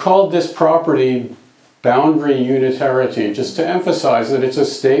 And he called this property boundary unitarity, just to emphasize that it's a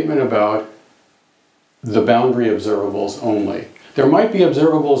statement about the boundary observables only. There might be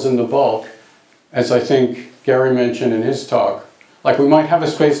observables in the bulk, as I think Gary mentioned in his talk, like we might have a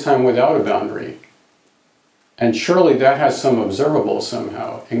space-time without a boundary. And surely that has some observables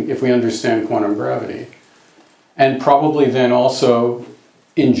somehow, if we understand quantum gravity. And probably then also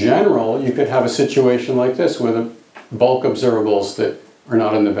in general, you could have a situation like this with a bulk observables that are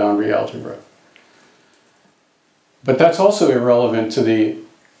not in the boundary algebra. But that's also irrelevant to the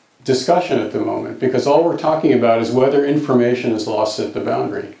discussion at the moment, because all we're talking about is whether information is lost at the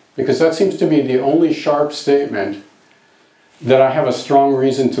boundary. Because that seems to be the only sharp statement that I have a strong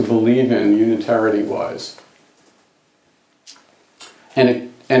reason to believe in unitarity-wise.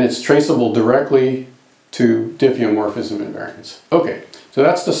 And it's traceable directly to diffeomorphism invariance. Okay, so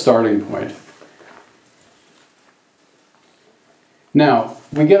that's the starting point. Now,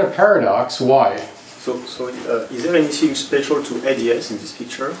 we get a paradox. Why? So is there anything special to ADS in this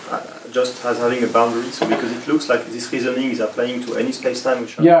picture, just as having a boundary? So because it looks like this reasoning is applying to any space-time.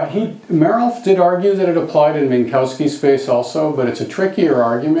 Yeah, Merrill did argue that it applied in Minkowski space also, but it's a trickier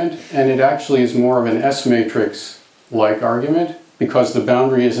argument, and it actually is more of an S-matrix-like argument, because the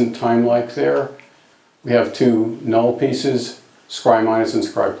boundary isn't time-like there. We have two null pieces, scry minus and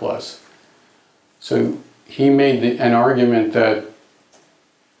scry plus. So he made an argument that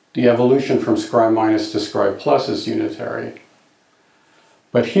the evolution from scry minus to scry plus is unitary.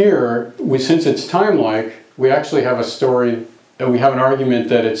 But here, since it's time-like, we actually have a story, we have an argument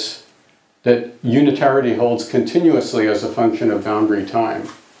that unitarity holds continuously as a function of boundary time.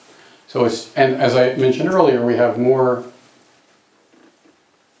 So and as I mentioned earlier, we have more,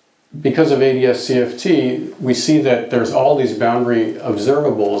 because of ADS CFT, we see that there's all these boundary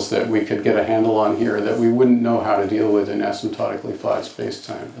observables that we could get a handle on here that we wouldn't know how to deal with in asymptotically flat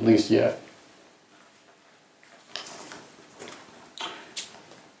space-time, at least yet.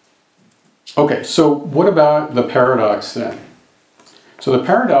 Okay, so what about the paradox then? So the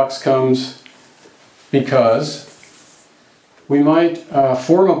paradox comes because we might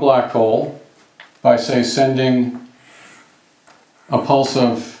form a black hole by, say, sending a pulse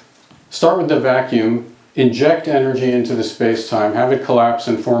of, start with the vacuum, inject energy into the space-time, have it collapse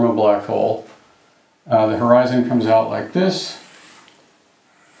and form a black hole. The horizon comes out like this.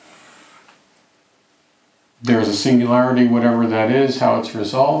 There's a singularity, whatever that is, how it's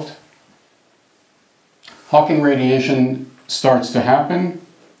resolved. Hawking radiation starts to happen.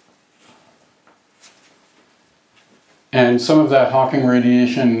 And some of that Hawking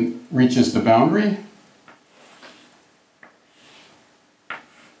radiation reaches the boundary.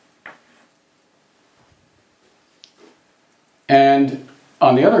 And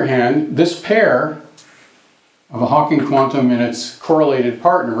on the other hand, this pair of a Hawking quantum and its correlated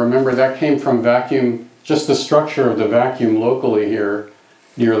partner, remember that came from vacuum, just the structure of the vacuum locally here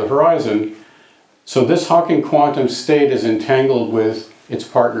near the horizon. So this Hawking quantum state is entangled with its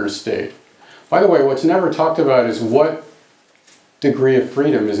partner state. By the way, what's never talked about is what degree of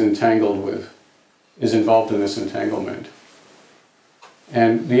freedom is involved in this entanglement.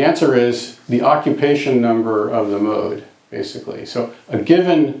 And the answer is the occupation number of the mode, basically. So a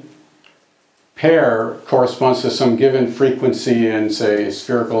given pair corresponds to some given frequency in, say,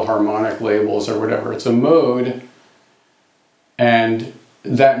 spherical harmonic labels or whatever. It's a mode, and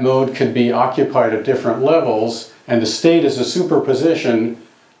that mode could be occupied at different levels, and the state is a superposition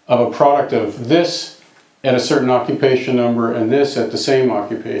of a product of this at a certain occupation number and this at the same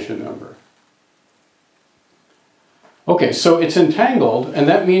occupation number. Okay, so it's entangled, and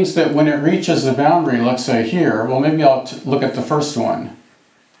that means that when it reaches the boundary, let's say here, well, maybe I'll look at the first one.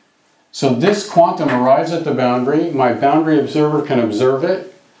 So this quantum arrives at the boundary, my boundary observer can observe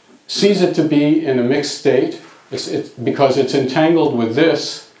it, sees it to be in a mixed state, because it's entangled with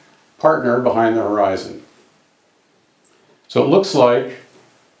this partner behind the horizon. So it looks like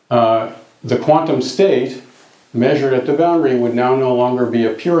the quantum state measured at the boundary would now no longer be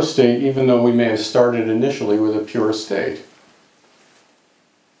a pure state, even though we may have started initially with a pure state.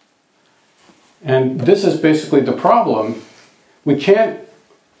 And this is basically the problem. A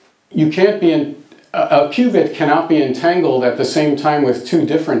qubit cannot be entangled at the same time with two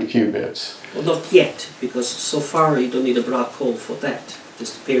different qubits. Well, not yet, because so far you don't need a black hole for that.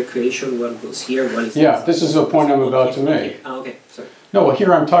 Just pair creation, one goes here, one is... Yeah, this is the point I'm about to make. Okay, sorry. No, well,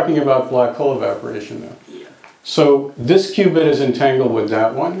 here I'm talking about black hole evaporation now. Yeah. So this qubit is entangled with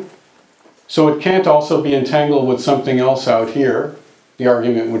that one. So it can't also be entangled with something else out here, the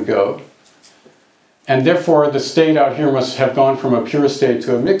argument would go. And therefore the state out here must have gone from a pure state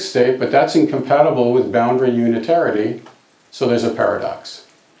to a mixed state, but that's incompatible with boundary unitarity, so there's a paradox.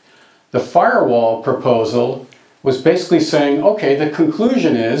 The firewall proposal was basically saying, okay, the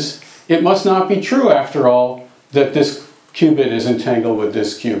conclusion is it must not be true after all that this qubit is entangled with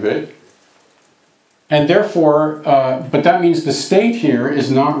this qubit. And therefore, but that means the state here is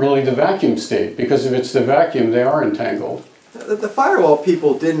not really the vacuum state, because if it's the vacuum, they are entangled. The firewall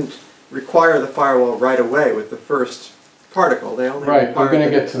people didn't require the firewall right away with the first particle. They only Right, require I'm going to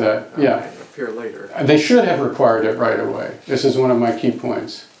that get to that, yeah. appear later. They should have required it right away. This is one of my key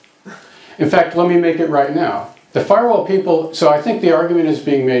points. In fact, let me make it right now. The firewall people, so I think the argument is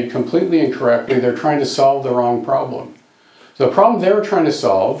being made completely incorrectly. They're trying to solve the wrong problem. So the problem they were trying to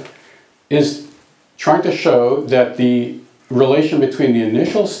solve is trying to show that the relation between the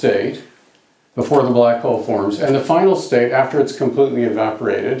initial state before the black hole forms and the final state after it's completely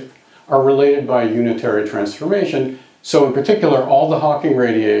evaporated are related by a unitary transformation. So in particular, all the Hawking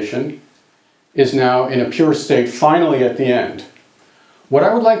radiation is now in a pure state finally at the end. What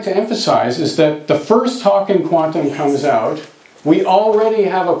I would like to emphasize is that the first Hawking quantum comes out, we already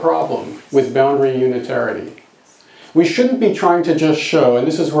have a problem with boundary unitarity. We shouldn't be trying to just show, and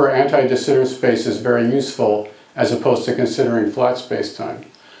this is where anti-de Sitter space is very useful as opposed to considering flat space-time,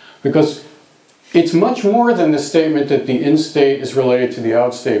 because it's much more than the statement that the in-state is related to the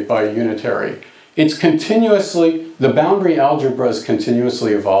out-state by a unitary. It's continuously, the boundary algebra is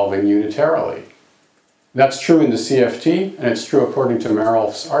continuously evolving unitarily. That's true in the CFT, and it's true according to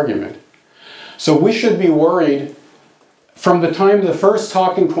Marolf's argument. So we should be worried, from the time the first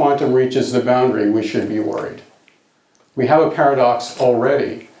Hawking quantum reaches the boundary, we should be worried. We have a paradox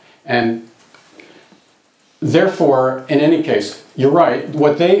already, and therefore, in any case, you're right,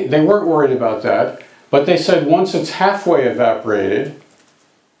 what they weren't worried about that, but they said once it's halfway evaporated,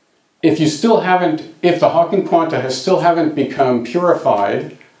 if the Hawking quanta still haven't become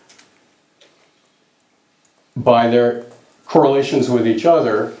purified by their correlations with each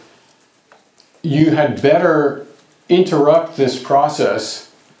other, you had better interrupt this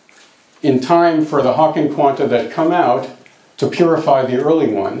process in time for the Hawking quanta that come out to purify the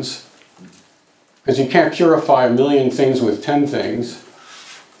early ones, because you can't purify 1 million things with 10 things,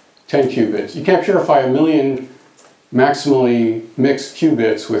 10 qubits. You can't purify 1 million maximally mixed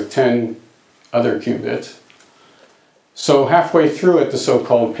qubits with 10 other qubits. So halfway through at the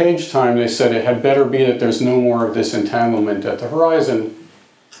so-called page time, they said it had better be that there's no more of this entanglement at the horizon.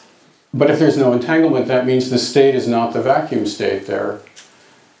 But if there's no entanglement, that means the state is not the vacuum state there.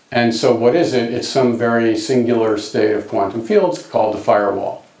 And so what is it? It's some very singular state of quantum fields called the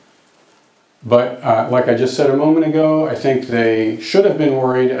firewall. But like I just said a moment ago, I think they should have been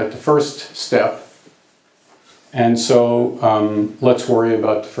worried at the first step. And so let's worry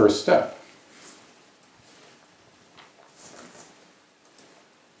about the first step.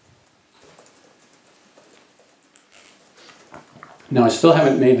 Now, I still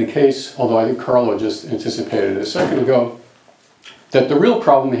haven't made the case, although I think Carlo just anticipated it a second ago, that the real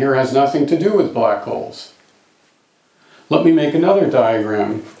problem here has nothing to do with black holes. Let me make another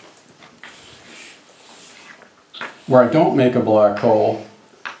diagram where I don't make a black hole.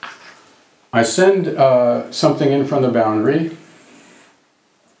 I send something in from the boundary,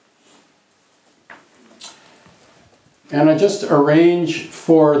 and I just arrange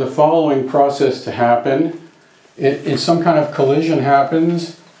for the following process to happen. It's some kind of collision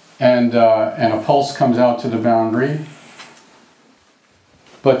happens, and a pulse comes out to the boundary.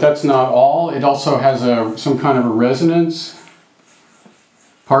 But that's not all. It also has some kind of a resonance.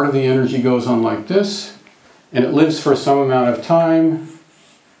 Part of the energy goes on like this, and it lives for some amount of time.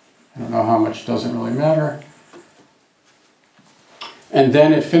 I don't know how much, doesn't really matter. And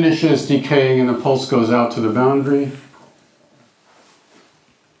then it finishes decaying and the pulse goes out to the boundary.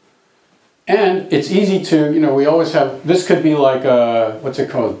 And it's easy to, we always have, this could be like a, what's it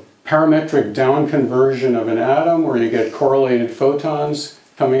called? Parametric down conversion of an atom where you get correlated photons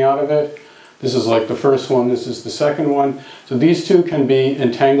coming out of it. This is like the first one, this is the second one. So these two can be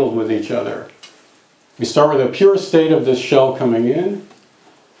entangled with each other. We start with a pure state of this shell coming in,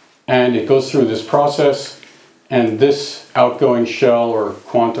 and it goes through this process, and this outgoing shell or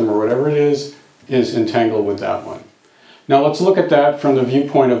quantum or whatever it is entangled with that one. Now let's look at that from the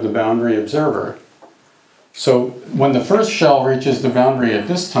viewpoint of the boundary observer. So when the first shell reaches the boundary at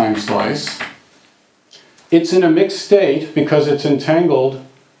this time slice, it's in a mixed state because it's entangled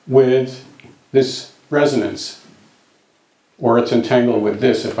with this resonance. Or it's entangled with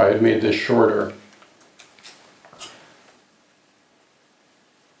this if I had made this shorter.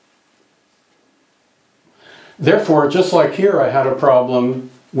 Therefore, just like here I had a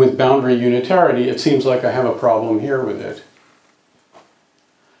problem with boundary unitarity, it seems like I have a problem here with it.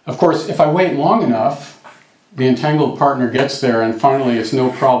 Of course, if I wait long enough, the entangled partner gets there and finally it's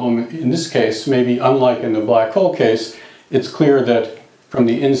no problem. In this case, maybe unlike in the black hole case, it's clear that from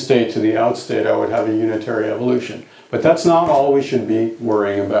the in state to the out state I would have a unitary evolution. But that's not all we should be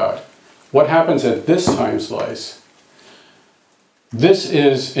worrying about. What happens at this time slice? This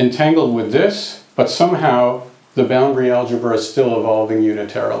is entangled with this, but somehow the boundary algebra is still evolving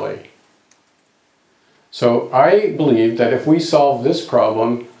unitarily. So I believe that if we solve this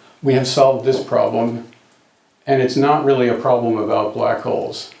problem, we have solved this problem, and it's not really a problem about black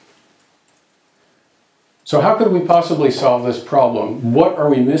holes. So how could we possibly solve this problem? What are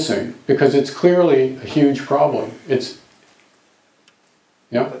we missing? Because it's clearly a huge problem. It's,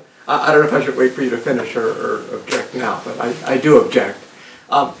 yeah? I don't know if I should wait for you to finish or object now, but I do object.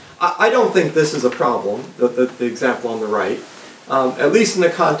 I don't think this is a problem, the example on the right, at least in the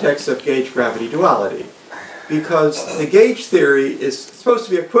context of gauge gravity duality, because the gauge theory is supposed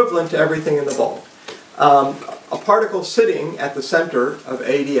to be equivalent to everything in the bulk. A particle sitting at the center of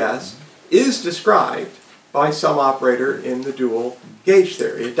ADS is described by some operator in the dual gauge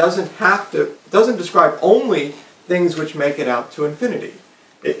theory. It doesn't describe only things which make it out to infinity.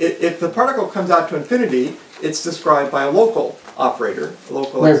 If the particle comes out to infinity, it's described by a local operator. A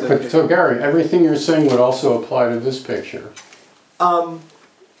local Wait, but so Gary, everything you're saying would also apply to this picture.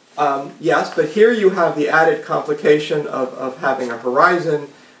 Yes, but here you have the added complication of having a horizon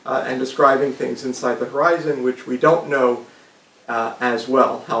and describing things inside the horizon, which we don't know as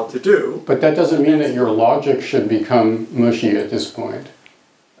well how to do. But that doesn't mean that your logic should become mushy at this point.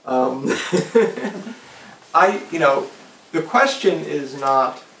 The question is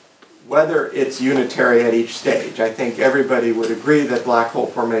not whether it's unitary at each stage. I think everybody would agree that black hole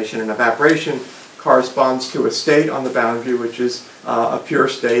formation and evaporation corresponds to a state on the boundary which is a pure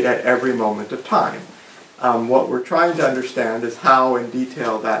state at every moment of time. What we're trying to understand is how in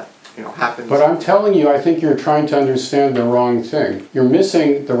detail that happens. But I'm telling you, I think you're trying to understand the wrong thing. You're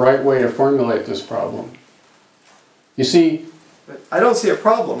missing the right way to formulate this problem. You see, I don't see a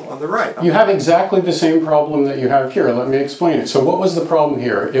problem on the right. You have exactly the same problem that you have here. Let me explain it. So what was the problem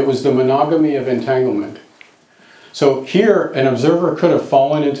here? It was the monogamy of entanglement. So here, an observer could have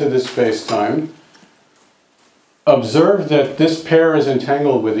fallen into this space-time, observed that this pair is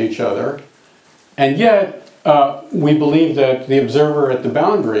entangled with each other, and yet we believe that the observer at the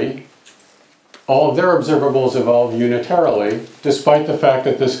boundary, all of their observables evolve unitarily, despite the fact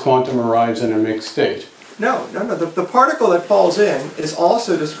that this quantum arrives in a mixed state. No. The particle that falls in is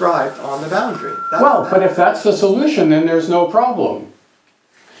also described on the boundary. But if that's the solution, then there's no problem.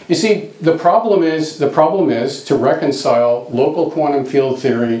 You see, the problem is to reconcile local quantum field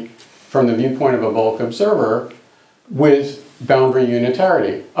theory from the viewpoint of a bulk observer with boundary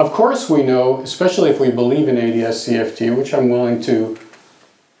unitarity. Of course we know, especially if we believe in ADS CFT, which I'm willing to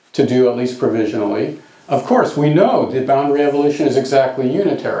do at least provisionally, of course we know that boundary evolution is exactly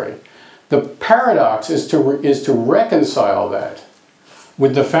unitary. The paradox is to reconcile that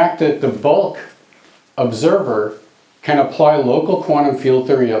with the fact that the bulk observer can apply local quantum field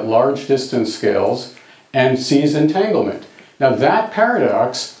theory at large distance scales and sees entanglement. Now that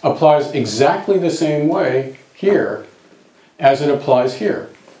paradox applies exactly the same way here as it applies here.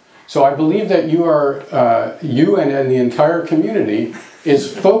 So I believe that you and the entire community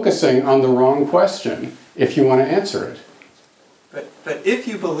is focusing on the wrong question if you want to answer it. But if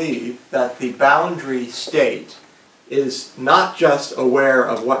you believe that the boundary state is not just aware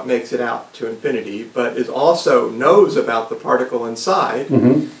of what makes it out to infinity, but is also knows about the particle inside,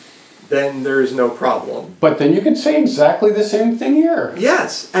 then there is no problem. But then you can say exactly the same thing here.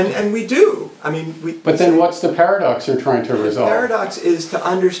 Yes, and we do. But then what's the paradox you're trying to resolve? The paradox is to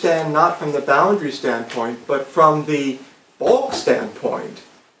understand not from the boundary standpoint, but from the bulk standpoint.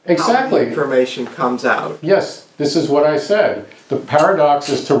 Exactly. How the information comes out. Yes, this is what I said. The paradox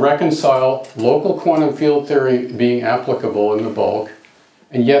is to reconcile local quantum field theory being applicable in the bulk,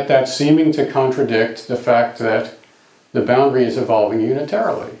 and yet that's seeming to contradict the fact that the boundary is evolving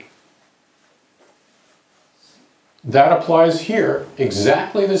unitarily. That applies here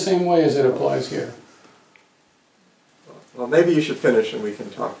exactly the same way as it applies here. Well, maybe you should finish and we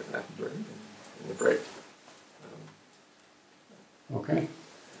can talk after in the break. Okay.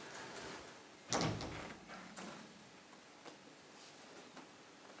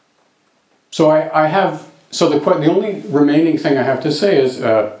 So the only remaining thing I have to say is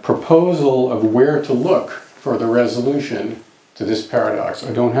a proposal of where to look for the resolution to this paradox.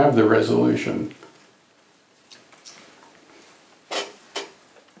 I don't have the resolution.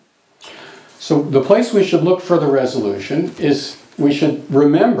 So the place we should look for the resolution is we should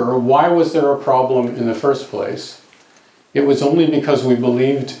remember why was there a problem in the first place. It was only because we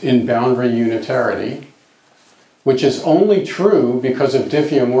believed in boundary unitarity, which is only true because of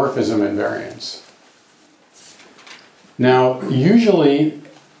diffeomorphism invariance. Now, usually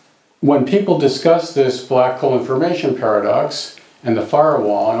when people discuss this black hole information paradox and the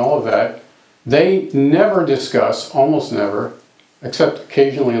firewall and all of that, they never discuss, almost never, except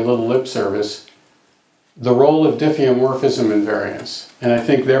occasionally a little lip service, the role of diffeomorphism invariance. And I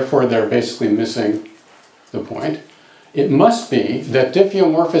think therefore they're basically missing the point. It must be that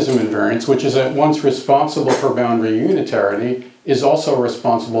diffeomorphism invariance, which is at once responsible for boundary unitarity, is also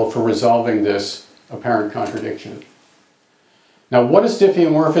responsible for resolving this apparent contradiction. Now, what does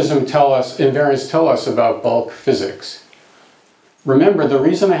diffeomorphism invariance tell us about bulk physics? Remember, the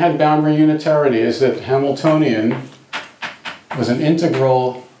reason I had boundary unitarity is that Hamiltonian was an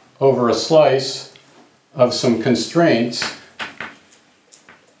integral over a slice of some constraints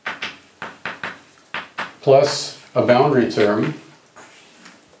plus a boundary term.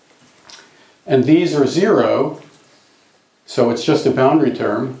 And these are 0, so it's just a boundary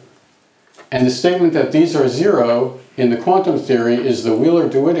term. And the statement that these are 0 in the quantum theory is the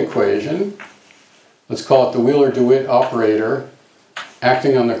Wheeler-DeWitt equation. Let's call it the Wheeler-DeWitt operator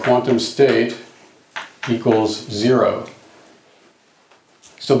acting on the quantum state equals 0.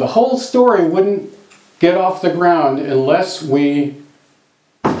 So the whole story wouldn't get off the ground unless we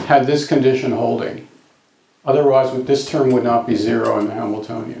had this condition holding. Otherwise, this term would not be 0 in the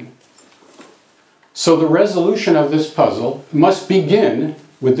Hamiltonian. So the resolution of this puzzle must begin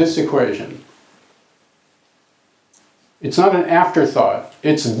with this equation. It's not an afterthought,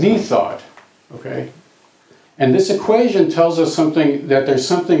 it's the thought, okay? And this equation tells us something, that there's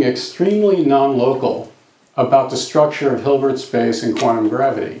something extremely non-local about the structure of Hilbert space and quantum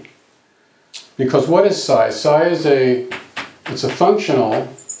gravity. Because what is psi? Psi is it's a functional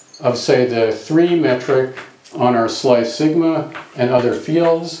of, say, the 3 metric on our slice sigma and other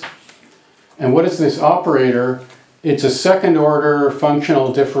fields. And what is this operator? It's a second order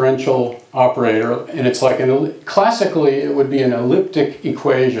functional differential operator, and it's like classically it would be an elliptic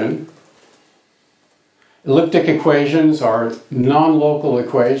equation. Elliptic equations are non-local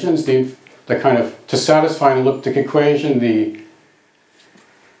equations. The kind of, to satisfy an elliptic equation,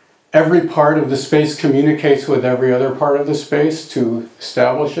 every part of the space communicates with every other part of the space to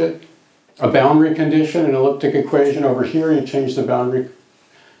establish it. A boundary condition, an elliptic equation over here, you change the boundary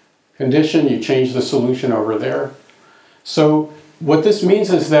condition, you change the solution over there. So what this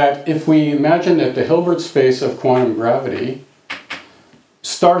means is that if we imagine that the Hilbert space of quantum gravity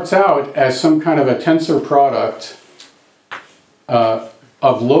starts out as some kind of a tensor product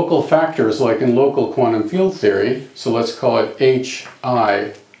of local factors, like in local quantum field theory, so let's call it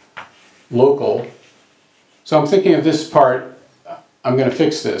HI local. So I'm thinking of this part, I'm going to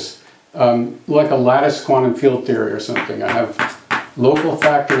fix this, like a lattice quantum field theory or something. I have local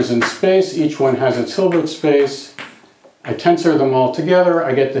factors in space, each one has its Hilbert space. I tensor them all together,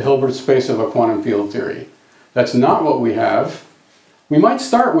 I get the Hilbert space of a quantum field theory. That's not what we have. We might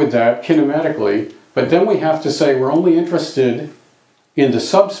start with that kinematically, but then we have to say we're only interested in the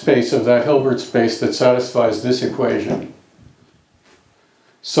subspace of that Hilbert space that satisfies this equation.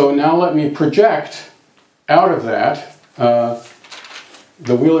 So now let me project out of that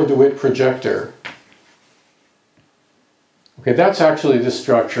the Wheeler-DeWitt projector. Okay, that's actually the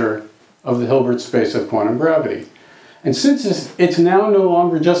structure of the Hilbert space of quantum gravity. And since it's now no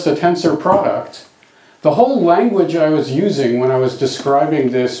longer just a tensor product, the whole language I was using when I was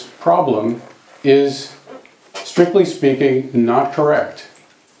describing this problem is, strictly speaking, not correct.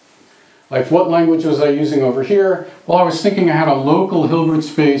 Like, what language was I using over here? Well, I was thinking I had a local Hilbert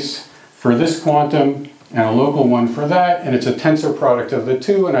space for this quantum and a local one for that, and it's a tensor product of the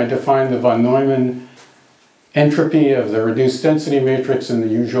two, and I defined the von Neumann entropy of the reduced density matrix in the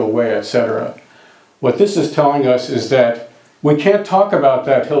usual way, etc. What this is telling us is that we can't talk about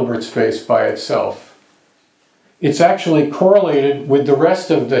that Hilbert space by itself. It's actually correlated with the rest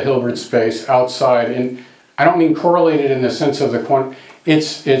of the Hilbert space outside, and I don't mean correlated in the sense of the quantum.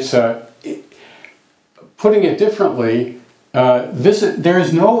 Putting it differently, there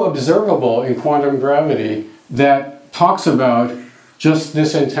is no observable in quantum gravity that talks about just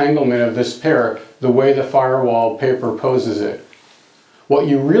this entanglement of this pair the way the firewall paper poses it. What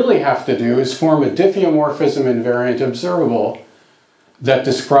you really have to do is form a diffeomorphism invariant observable that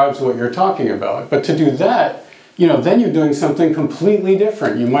describes what you're talking about. But to do that, then you're doing something completely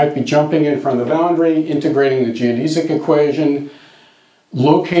different. You might be jumping in from the boundary, integrating the geodesic equation,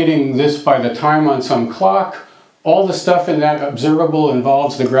 locating this by the time on some clock. All the stuff in that observable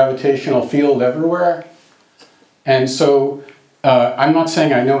involves the gravitational field everywhere. And so I'm not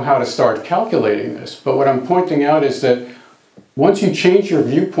saying I know how to start calculating this, but what I'm pointing out is that once you change your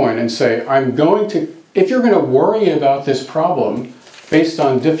viewpoint and say, if you're going to worry about this problem based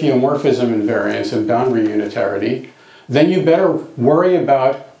on diffeomorphism invariance and boundary unitarity, then you better worry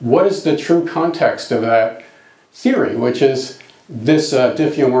about what is the true context of that theory, which is this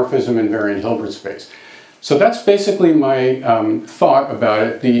diffeomorphism invariant Hilbert space. So that's basically my thought about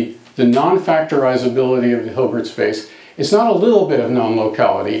it, the non-factorizability of the Hilbert space. It's not a little bit of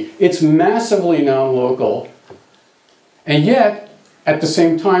non-locality, it's massively non-local. And yet, at the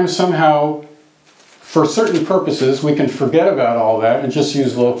same time, somehow, for certain purposes, we can forget about all that and just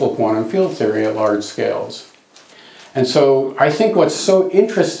use local quantum field theory at large scales. And so I think what's so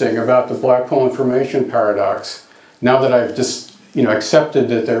interesting about the black hole information paradox, now that I've just accepted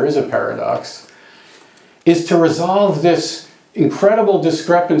that there is a paradox, is to resolve this incredible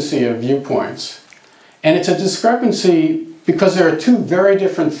discrepancy of viewpoints. And it's a discrepancy because there are two very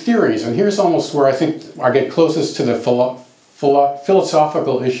different theories, and here's almost where I think I get closest to the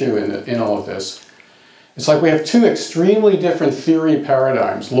philosophical issue in all of this. It's like we have two extremely different theory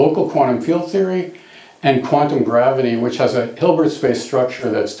paradigms, local quantum field theory and quantum gravity, which has a Hilbert space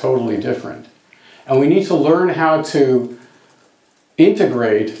structure that's totally different. And we need to learn how to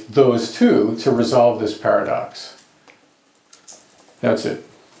integrate those two to resolve this paradox. That's it.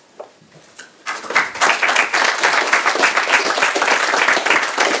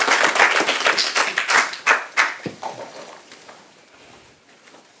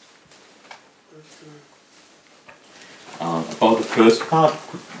 About the first part,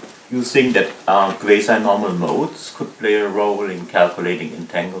 you think that quasi-normal modes could play a role in calculating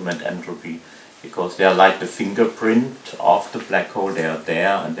entanglement entropy, because they are like the fingerprint of the black hole. They are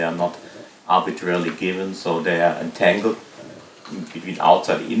there and they are not arbitrarily given, so they are entangled between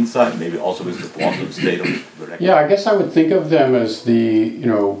outside and inside, maybe also with the quantum state of the black hole. Yeah, I guess I would think of them as the,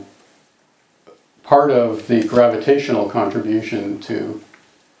 part of the gravitational contribution to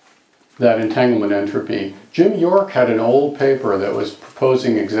that entanglement entropy. Jim York had an old paper that was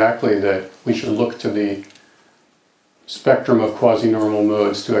proposing exactly that we should look to the spectrum of quasi-normal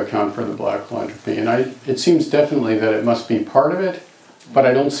modes to account for the black hole entropy. And it seems definitely that it must be part of it, but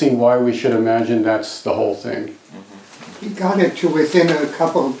I don't see why we should imagine that's the whole thing. He got it to within a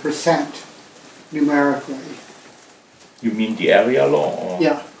couple of percent numerically. You mean the area law? Or?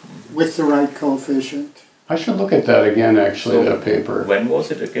 Yeah, with the right coefficient. I should look at that again, actually, that paper. When was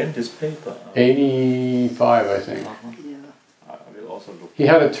it again, this paper? 85, I think. Yeah. I will also look. He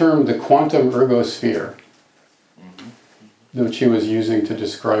had a term, the quantum ergosphere, which he was using to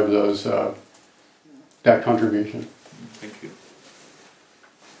describe those, that contribution. Thank you.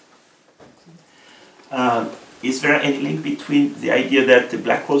 Is there any link between the idea that the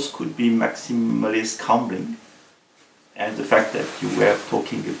black holes could be maximally scrambling and the fact that you were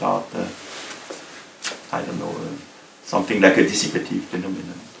talking about, I don't know, something like a dissipative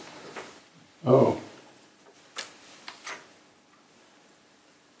phenomenon? Oh.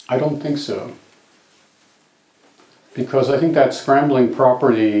 I don't think so. Because I think that scrambling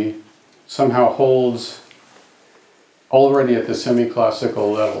property somehow holds already at the semi-classical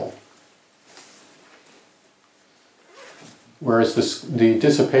level. Whereas the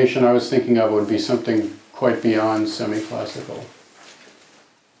dissipation I was thinking of would be something quite beyond semi-classical.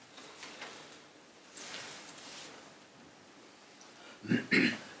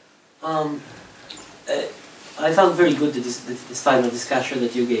 I found very good this final discussion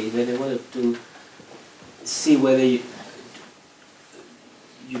that you gave, and I wanted to see whether you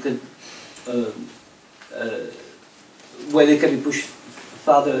could whether it can be pushed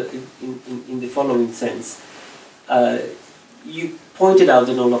further in the following sense. You pointed out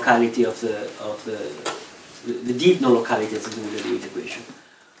the non-locality of the deep non-locality of the linear equation.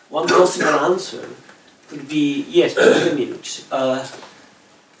 One possible answer could be yes, but wait a minute.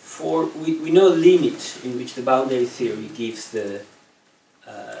 We know a limit in which the boundary theory gives the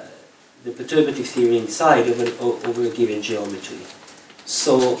perturbative theory inside over a given geometry.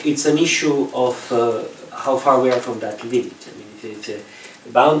 So it's an issue of how far we are from that limit. I mean, if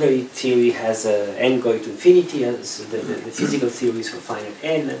the boundary theory has n going to infinity, as the physical theories for finite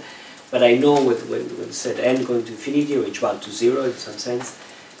n, but I know when said n going to infinity or equal to 0 in some sense,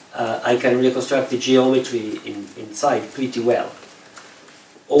 I can reconstruct the geometry inside pretty well.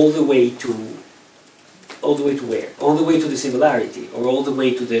 All the way to where? All the way to the singularity, or all the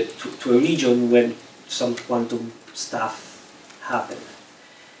way to a region when some quantum stuff happened.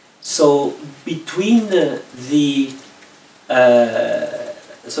 So between the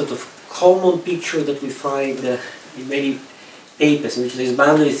sort of common picture that we find in many papers, in which there is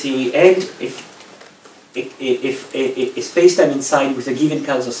boundary theory and if a space-time inside with a given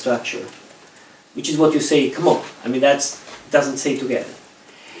causal structure, which is what you say, come on, I mean that doesn't stay together.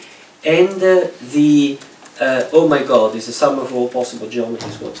 And oh my God, it's a sum of all possible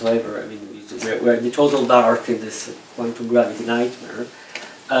geometries whatsoever. I mean, we're in the total dark in this quantum gravity nightmare.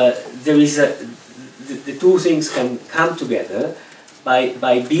 There is the two things can come together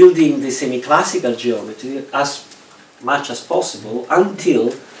by building the semi-classical geometry as much as possible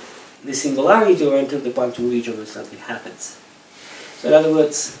until the singularity or until the quantum region where something happens. So in other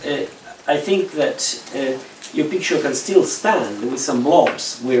words, I think that your picture can still stand with some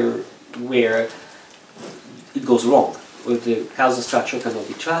blobs where it goes wrong, where the causal structure cannot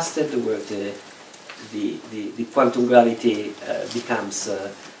be trusted, where the quantum gravity becomes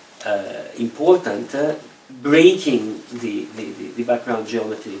important, breaking the background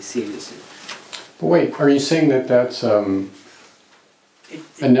geometry seriously. But wait, are you saying that that's a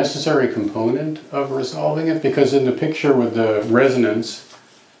necessary component of resolving it? Because in the picture with the resonance,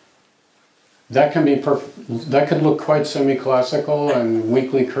 that can be that could look quite semi-classical and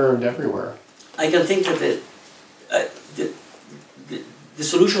weakly curved everywhere. I can think that the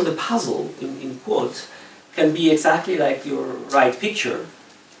solution of the puzzle, in quotes, can be exactly like your right picture,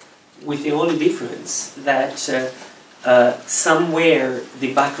 with the only difference that somewhere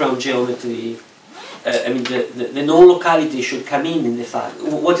the background geometry, I mean the non-locality should come in the fact.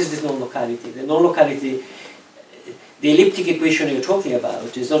 What is this non-locality? The non-locality, the elliptic equation you're talking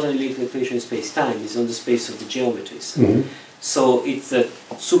about is not an elliptic equation in space-time, it's on the space of the geometries. Mm-hmm. So it's the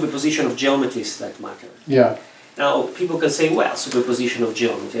superposition of geometries that matter. Yeah. Now, people can say, well, superposition of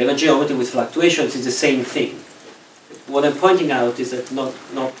geometry. I have a geometry with fluctuations, it's the same thing. What I'm pointing out is that not,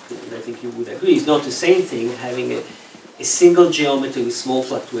 and I think you would agree, it's not the same thing having a single geometry with small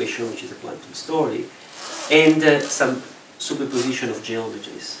fluctuation, which is a quantum story, and some superposition of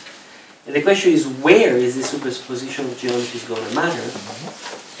geometries. And the question is, where is the superposition of geometries going to matter?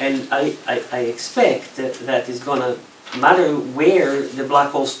 And I expect that it's going to matter where the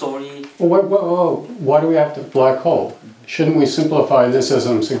black hole story... Well, why do we have the black hole? Shouldn't we simplify this as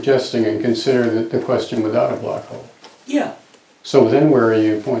I'm suggesting and consider the question without a black hole? Yeah. So then where are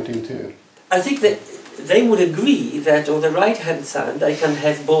you pointing to? I think that they would agree that on the right-hand side I can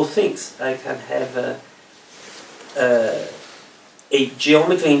have both things. I can have a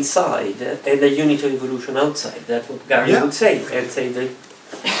geometry inside and a unitary evolution outside. That's what Gary would say, and say that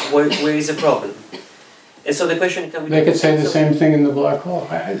where is the problem? And so the question can... They could say the same thing in the black hole.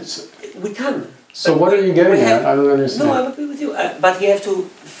 We can. So what are you getting at? I don't understand. No, I agree with you. But you have to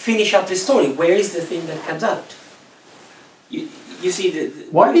finish up the story. Where is the thing that comes out? You see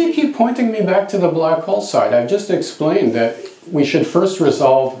Why do you keep pointing me back to the black hole side? I've just explained that we should first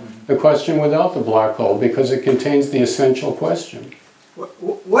resolve the question without the black hole because it contains the essential question.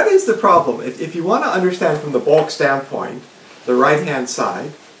 What is the problem? If you want to understand from the bulk standpoint, the right-hand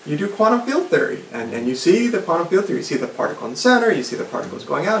side, you do quantum field theory, and you see the quantum field theory, you see the particle in the center, you see the particles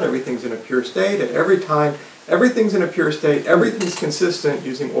going out, everything's in a pure state, at every time, everything's in a pure state, everything's consistent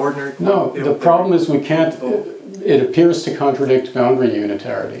using ordinary quantum field theory. No, the problem is we can't, it appears to contradict boundary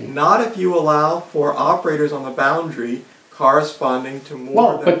unitarity. Not if you allow for operators on the boundary corresponding to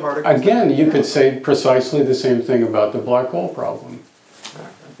more than particles. But again, you could say precisely the same thing about the black hole problem.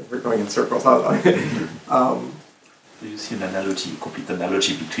 I think we're going in circles. You see an analogy, complete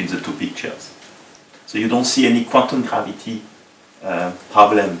analogy between the two pictures. So you don't see any quantum gravity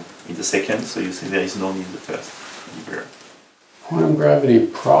problem in the second, so you say there is none in the first. Quantum gravity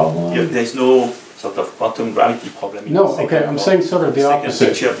problem? Yeah, there is no sort of quantum gravity problem in the second. Okay, I'm saying sort of the opposite.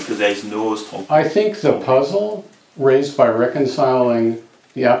 Picture because there is no strong... I think the puzzle raised by reconciling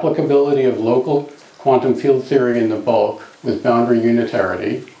the applicability of local quantum field theory in the bulk with boundary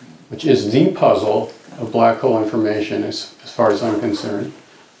unitarity, which is the puzzle of black hole information as far as I'm concerned,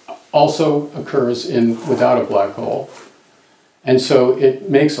 also occurs without a black hole. And so it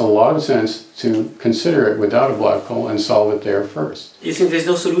makes a lot of sense to consider it without a black hole and solve it there first. You think there's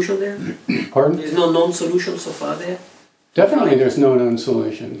no solution there? Pardon? There's no known solution so far there? Definitely there's no known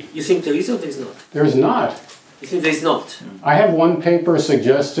solution. You think there is or there's not? There's not. You think there's not? I have one paper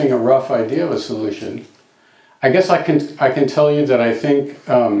suggesting a rough idea of a solution. I guess I can tell you that I think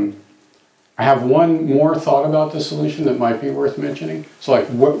I have one more thought about the solution that might be worth mentioning. So like,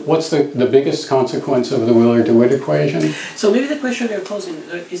 what's the biggest consequence of the Wheeler-DeWitt equation? So maybe the question you're posing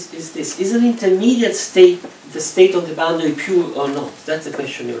is this. Is an intermediate state the state of the boundary pure or not? That's the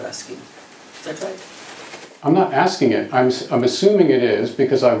question you're asking. Is that right? I'm not asking it. I'm assuming it is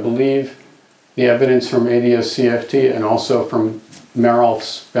because I believe the evidence from ADS CFT and also from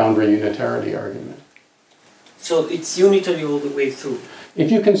Merolf's boundary unitarity argument. So it's unitary all the way through.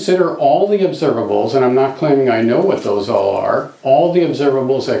 If you consider all the observables, and I'm not claiming I know what those all are, all the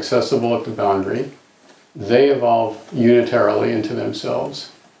observables accessible at the boundary, they evolve unitarily into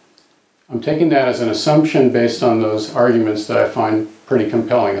themselves. I'm taking that as an assumption based on those arguments that I find pretty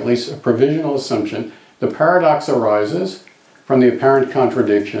compelling, at least a provisional assumption. The paradox arises from the apparent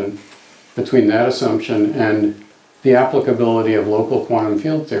contradiction between that assumption and the applicability of local quantum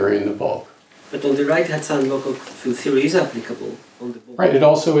field theory in the bulk. But on the right-hand side, local field theory is applicable on the board. Right, it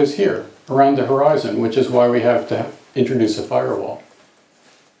also is here, around the horizon, which is why we have to introduce a firewall.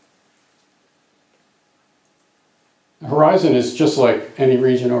 The horizon is just like any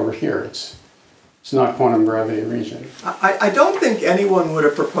region over here. It's not quantum gravity region. I don't think anyone would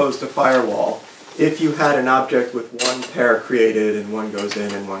have proposed a firewall if you had an object with one pair created and one goes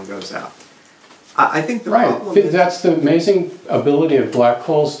in and one goes out. I think the problem is... That's the amazing ability of black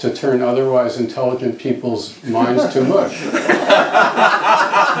holes to turn otherwise intelligent people's minds to mush.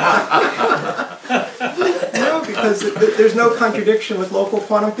 No, because there's no contradiction with local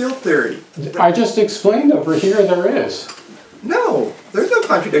quantum field theory. I just explained over here there is. No, there's no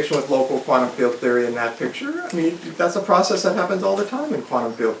contradiction with local quantum field theory in that picture. I mean, that's a process that happens all the time in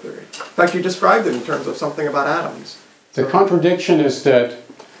quantum field theory. In fact, you described it in terms of something about atoms. The contradiction is that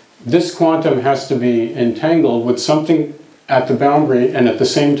this quantum has to be entangled with something at the boundary and at the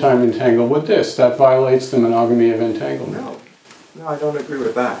same time entangled with this. That violates the monogamy of entanglement. No, I don't agree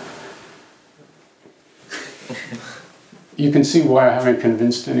with that. You can see why I haven't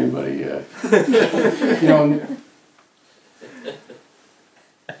convinced anybody yet. You know,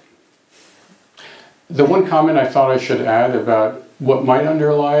 the one comment I thought I should add about what might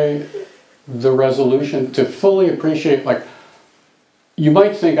underlie the resolution, to fully appreciate, like, you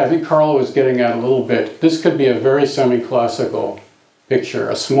might think, I think Carl was getting at a little bit, this could be a very semi-classical picture,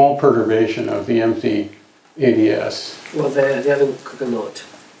 a small perturbation of the empty ADS. Well, the other could not.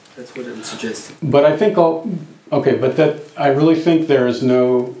 That's what I'm suggesting. But I think, okay, but I really think there is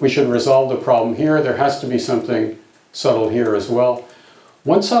we should resolve the problem here. There has to be something subtle here as well.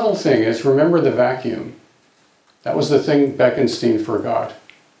 One subtle thing is, remember the vacuum. That was the thing Bekenstein forgot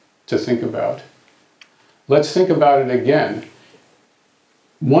to think about. Let's think about it again.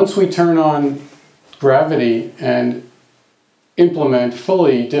 Once we turn on gravity and implement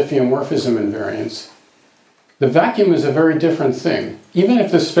fully diffeomorphism invariance, the vacuum is a very different thing. Even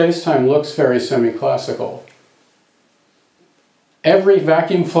if the space-time looks very semi-classical, every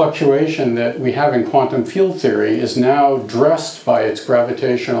vacuum fluctuation that we have in quantum field theory is now dressed by its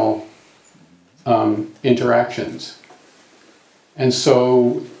gravitational interactions. And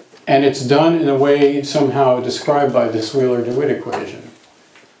it's done in a way somehow described by this Wheeler-DeWitt equation.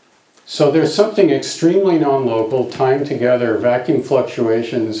 So there's something extremely non-local, timed together, vacuum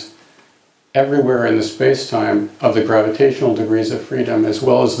fluctuations everywhere in the space-time of the gravitational degrees of freedom, as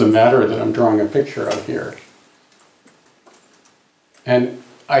well as the matter that I'm drawing a picture of here. And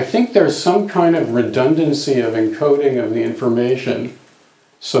I think there's some kind of redundancy of encoding of the information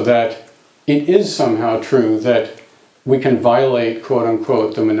so that it is somehow true that we can violate,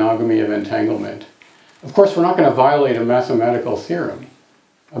 quote-unquote, the monogamy of entanglement. Of course, we're not going to violate a mathematical theorem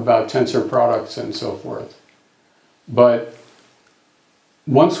about tensor products and so forth. But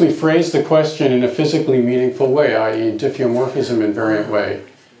once we phrase the question in a physically meaningful way, i.e. diffeomorphism invariant way,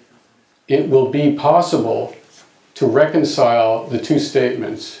 it will be possible to reconcile the two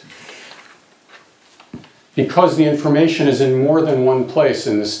statements because the information is in more than one place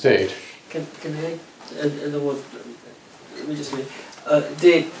in the state. Can I add a word? Let me just make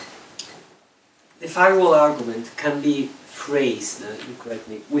the firewall argument can be phrased, you correct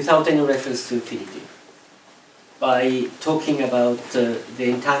me, without any reference to infinity, by talking about the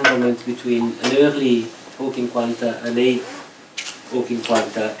entanglement between an early Hawking quanta, a late Hawking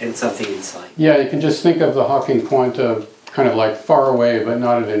quanta, and something inside. Yeah, you can just think of the Hawking quanta kind of like far away, but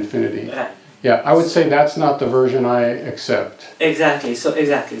not at infinity. Right. Yeah, I would say that's not the version I accept. Exactly. So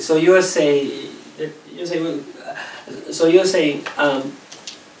you're saying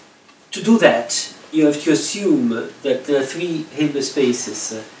to do that, you have to assume that there are three Hilbert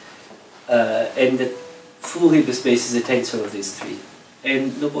spaces, and that full Hilbert space is a tensor of these three.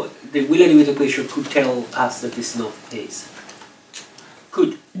 And the Wheeler-DeWitt equation could tell us that this is not the case.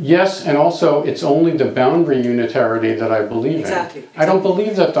 Could. Yes, and also it's only the boundary unitarity that I believe Exactly. in. I don't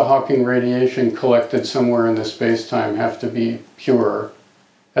believe that the Hawking radiation collected somewhere in the space-time have to be pure.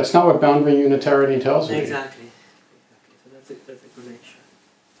 That's not what boundary unitarity tells me. Exactly. So that's a connection.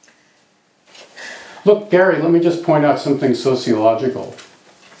 Look, Gary, let me just point out something sociological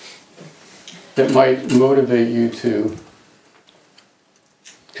that might motivate you to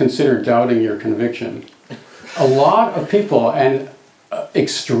consider doubting your conviction. A lot of people, and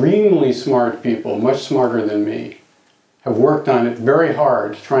extremely smart people, much smarter than me, have worked on it very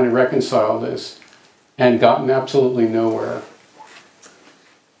hard, trying to reconcile this, and gotten absolutely nowhere.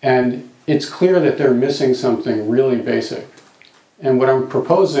 And it's clear that they're missing something really basic. And what I'm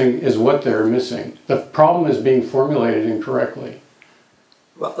proposing is what they're missing. The problem is being formulated incorrectly.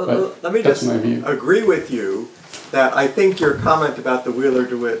 Well, let me just agree with you that I think your comment about the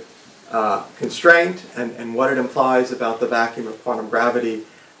Wheeler-DeWitt constraint and what it implies about the vacuum of quantum gravity,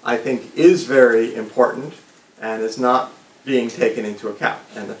 I think is very important and is not being taken into account.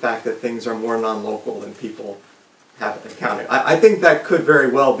 And the fact that things are more non-local than people have accounted. I think that could very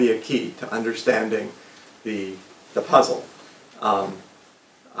well be a key to understanding the puzzle.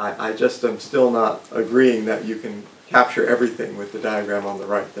 I just am still not agreeing that you can capture everything with the diagram on the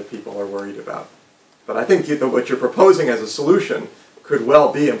right that people are worried about. But I think what you're proposing as a solution could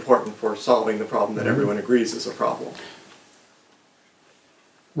well be important for solving the problem that everyone agrees is a problem.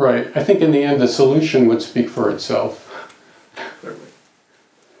 Right. I think in the end the solution would speak for itself. Certainly.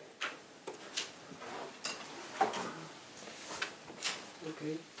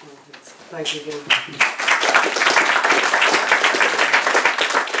 Okay, thank you again.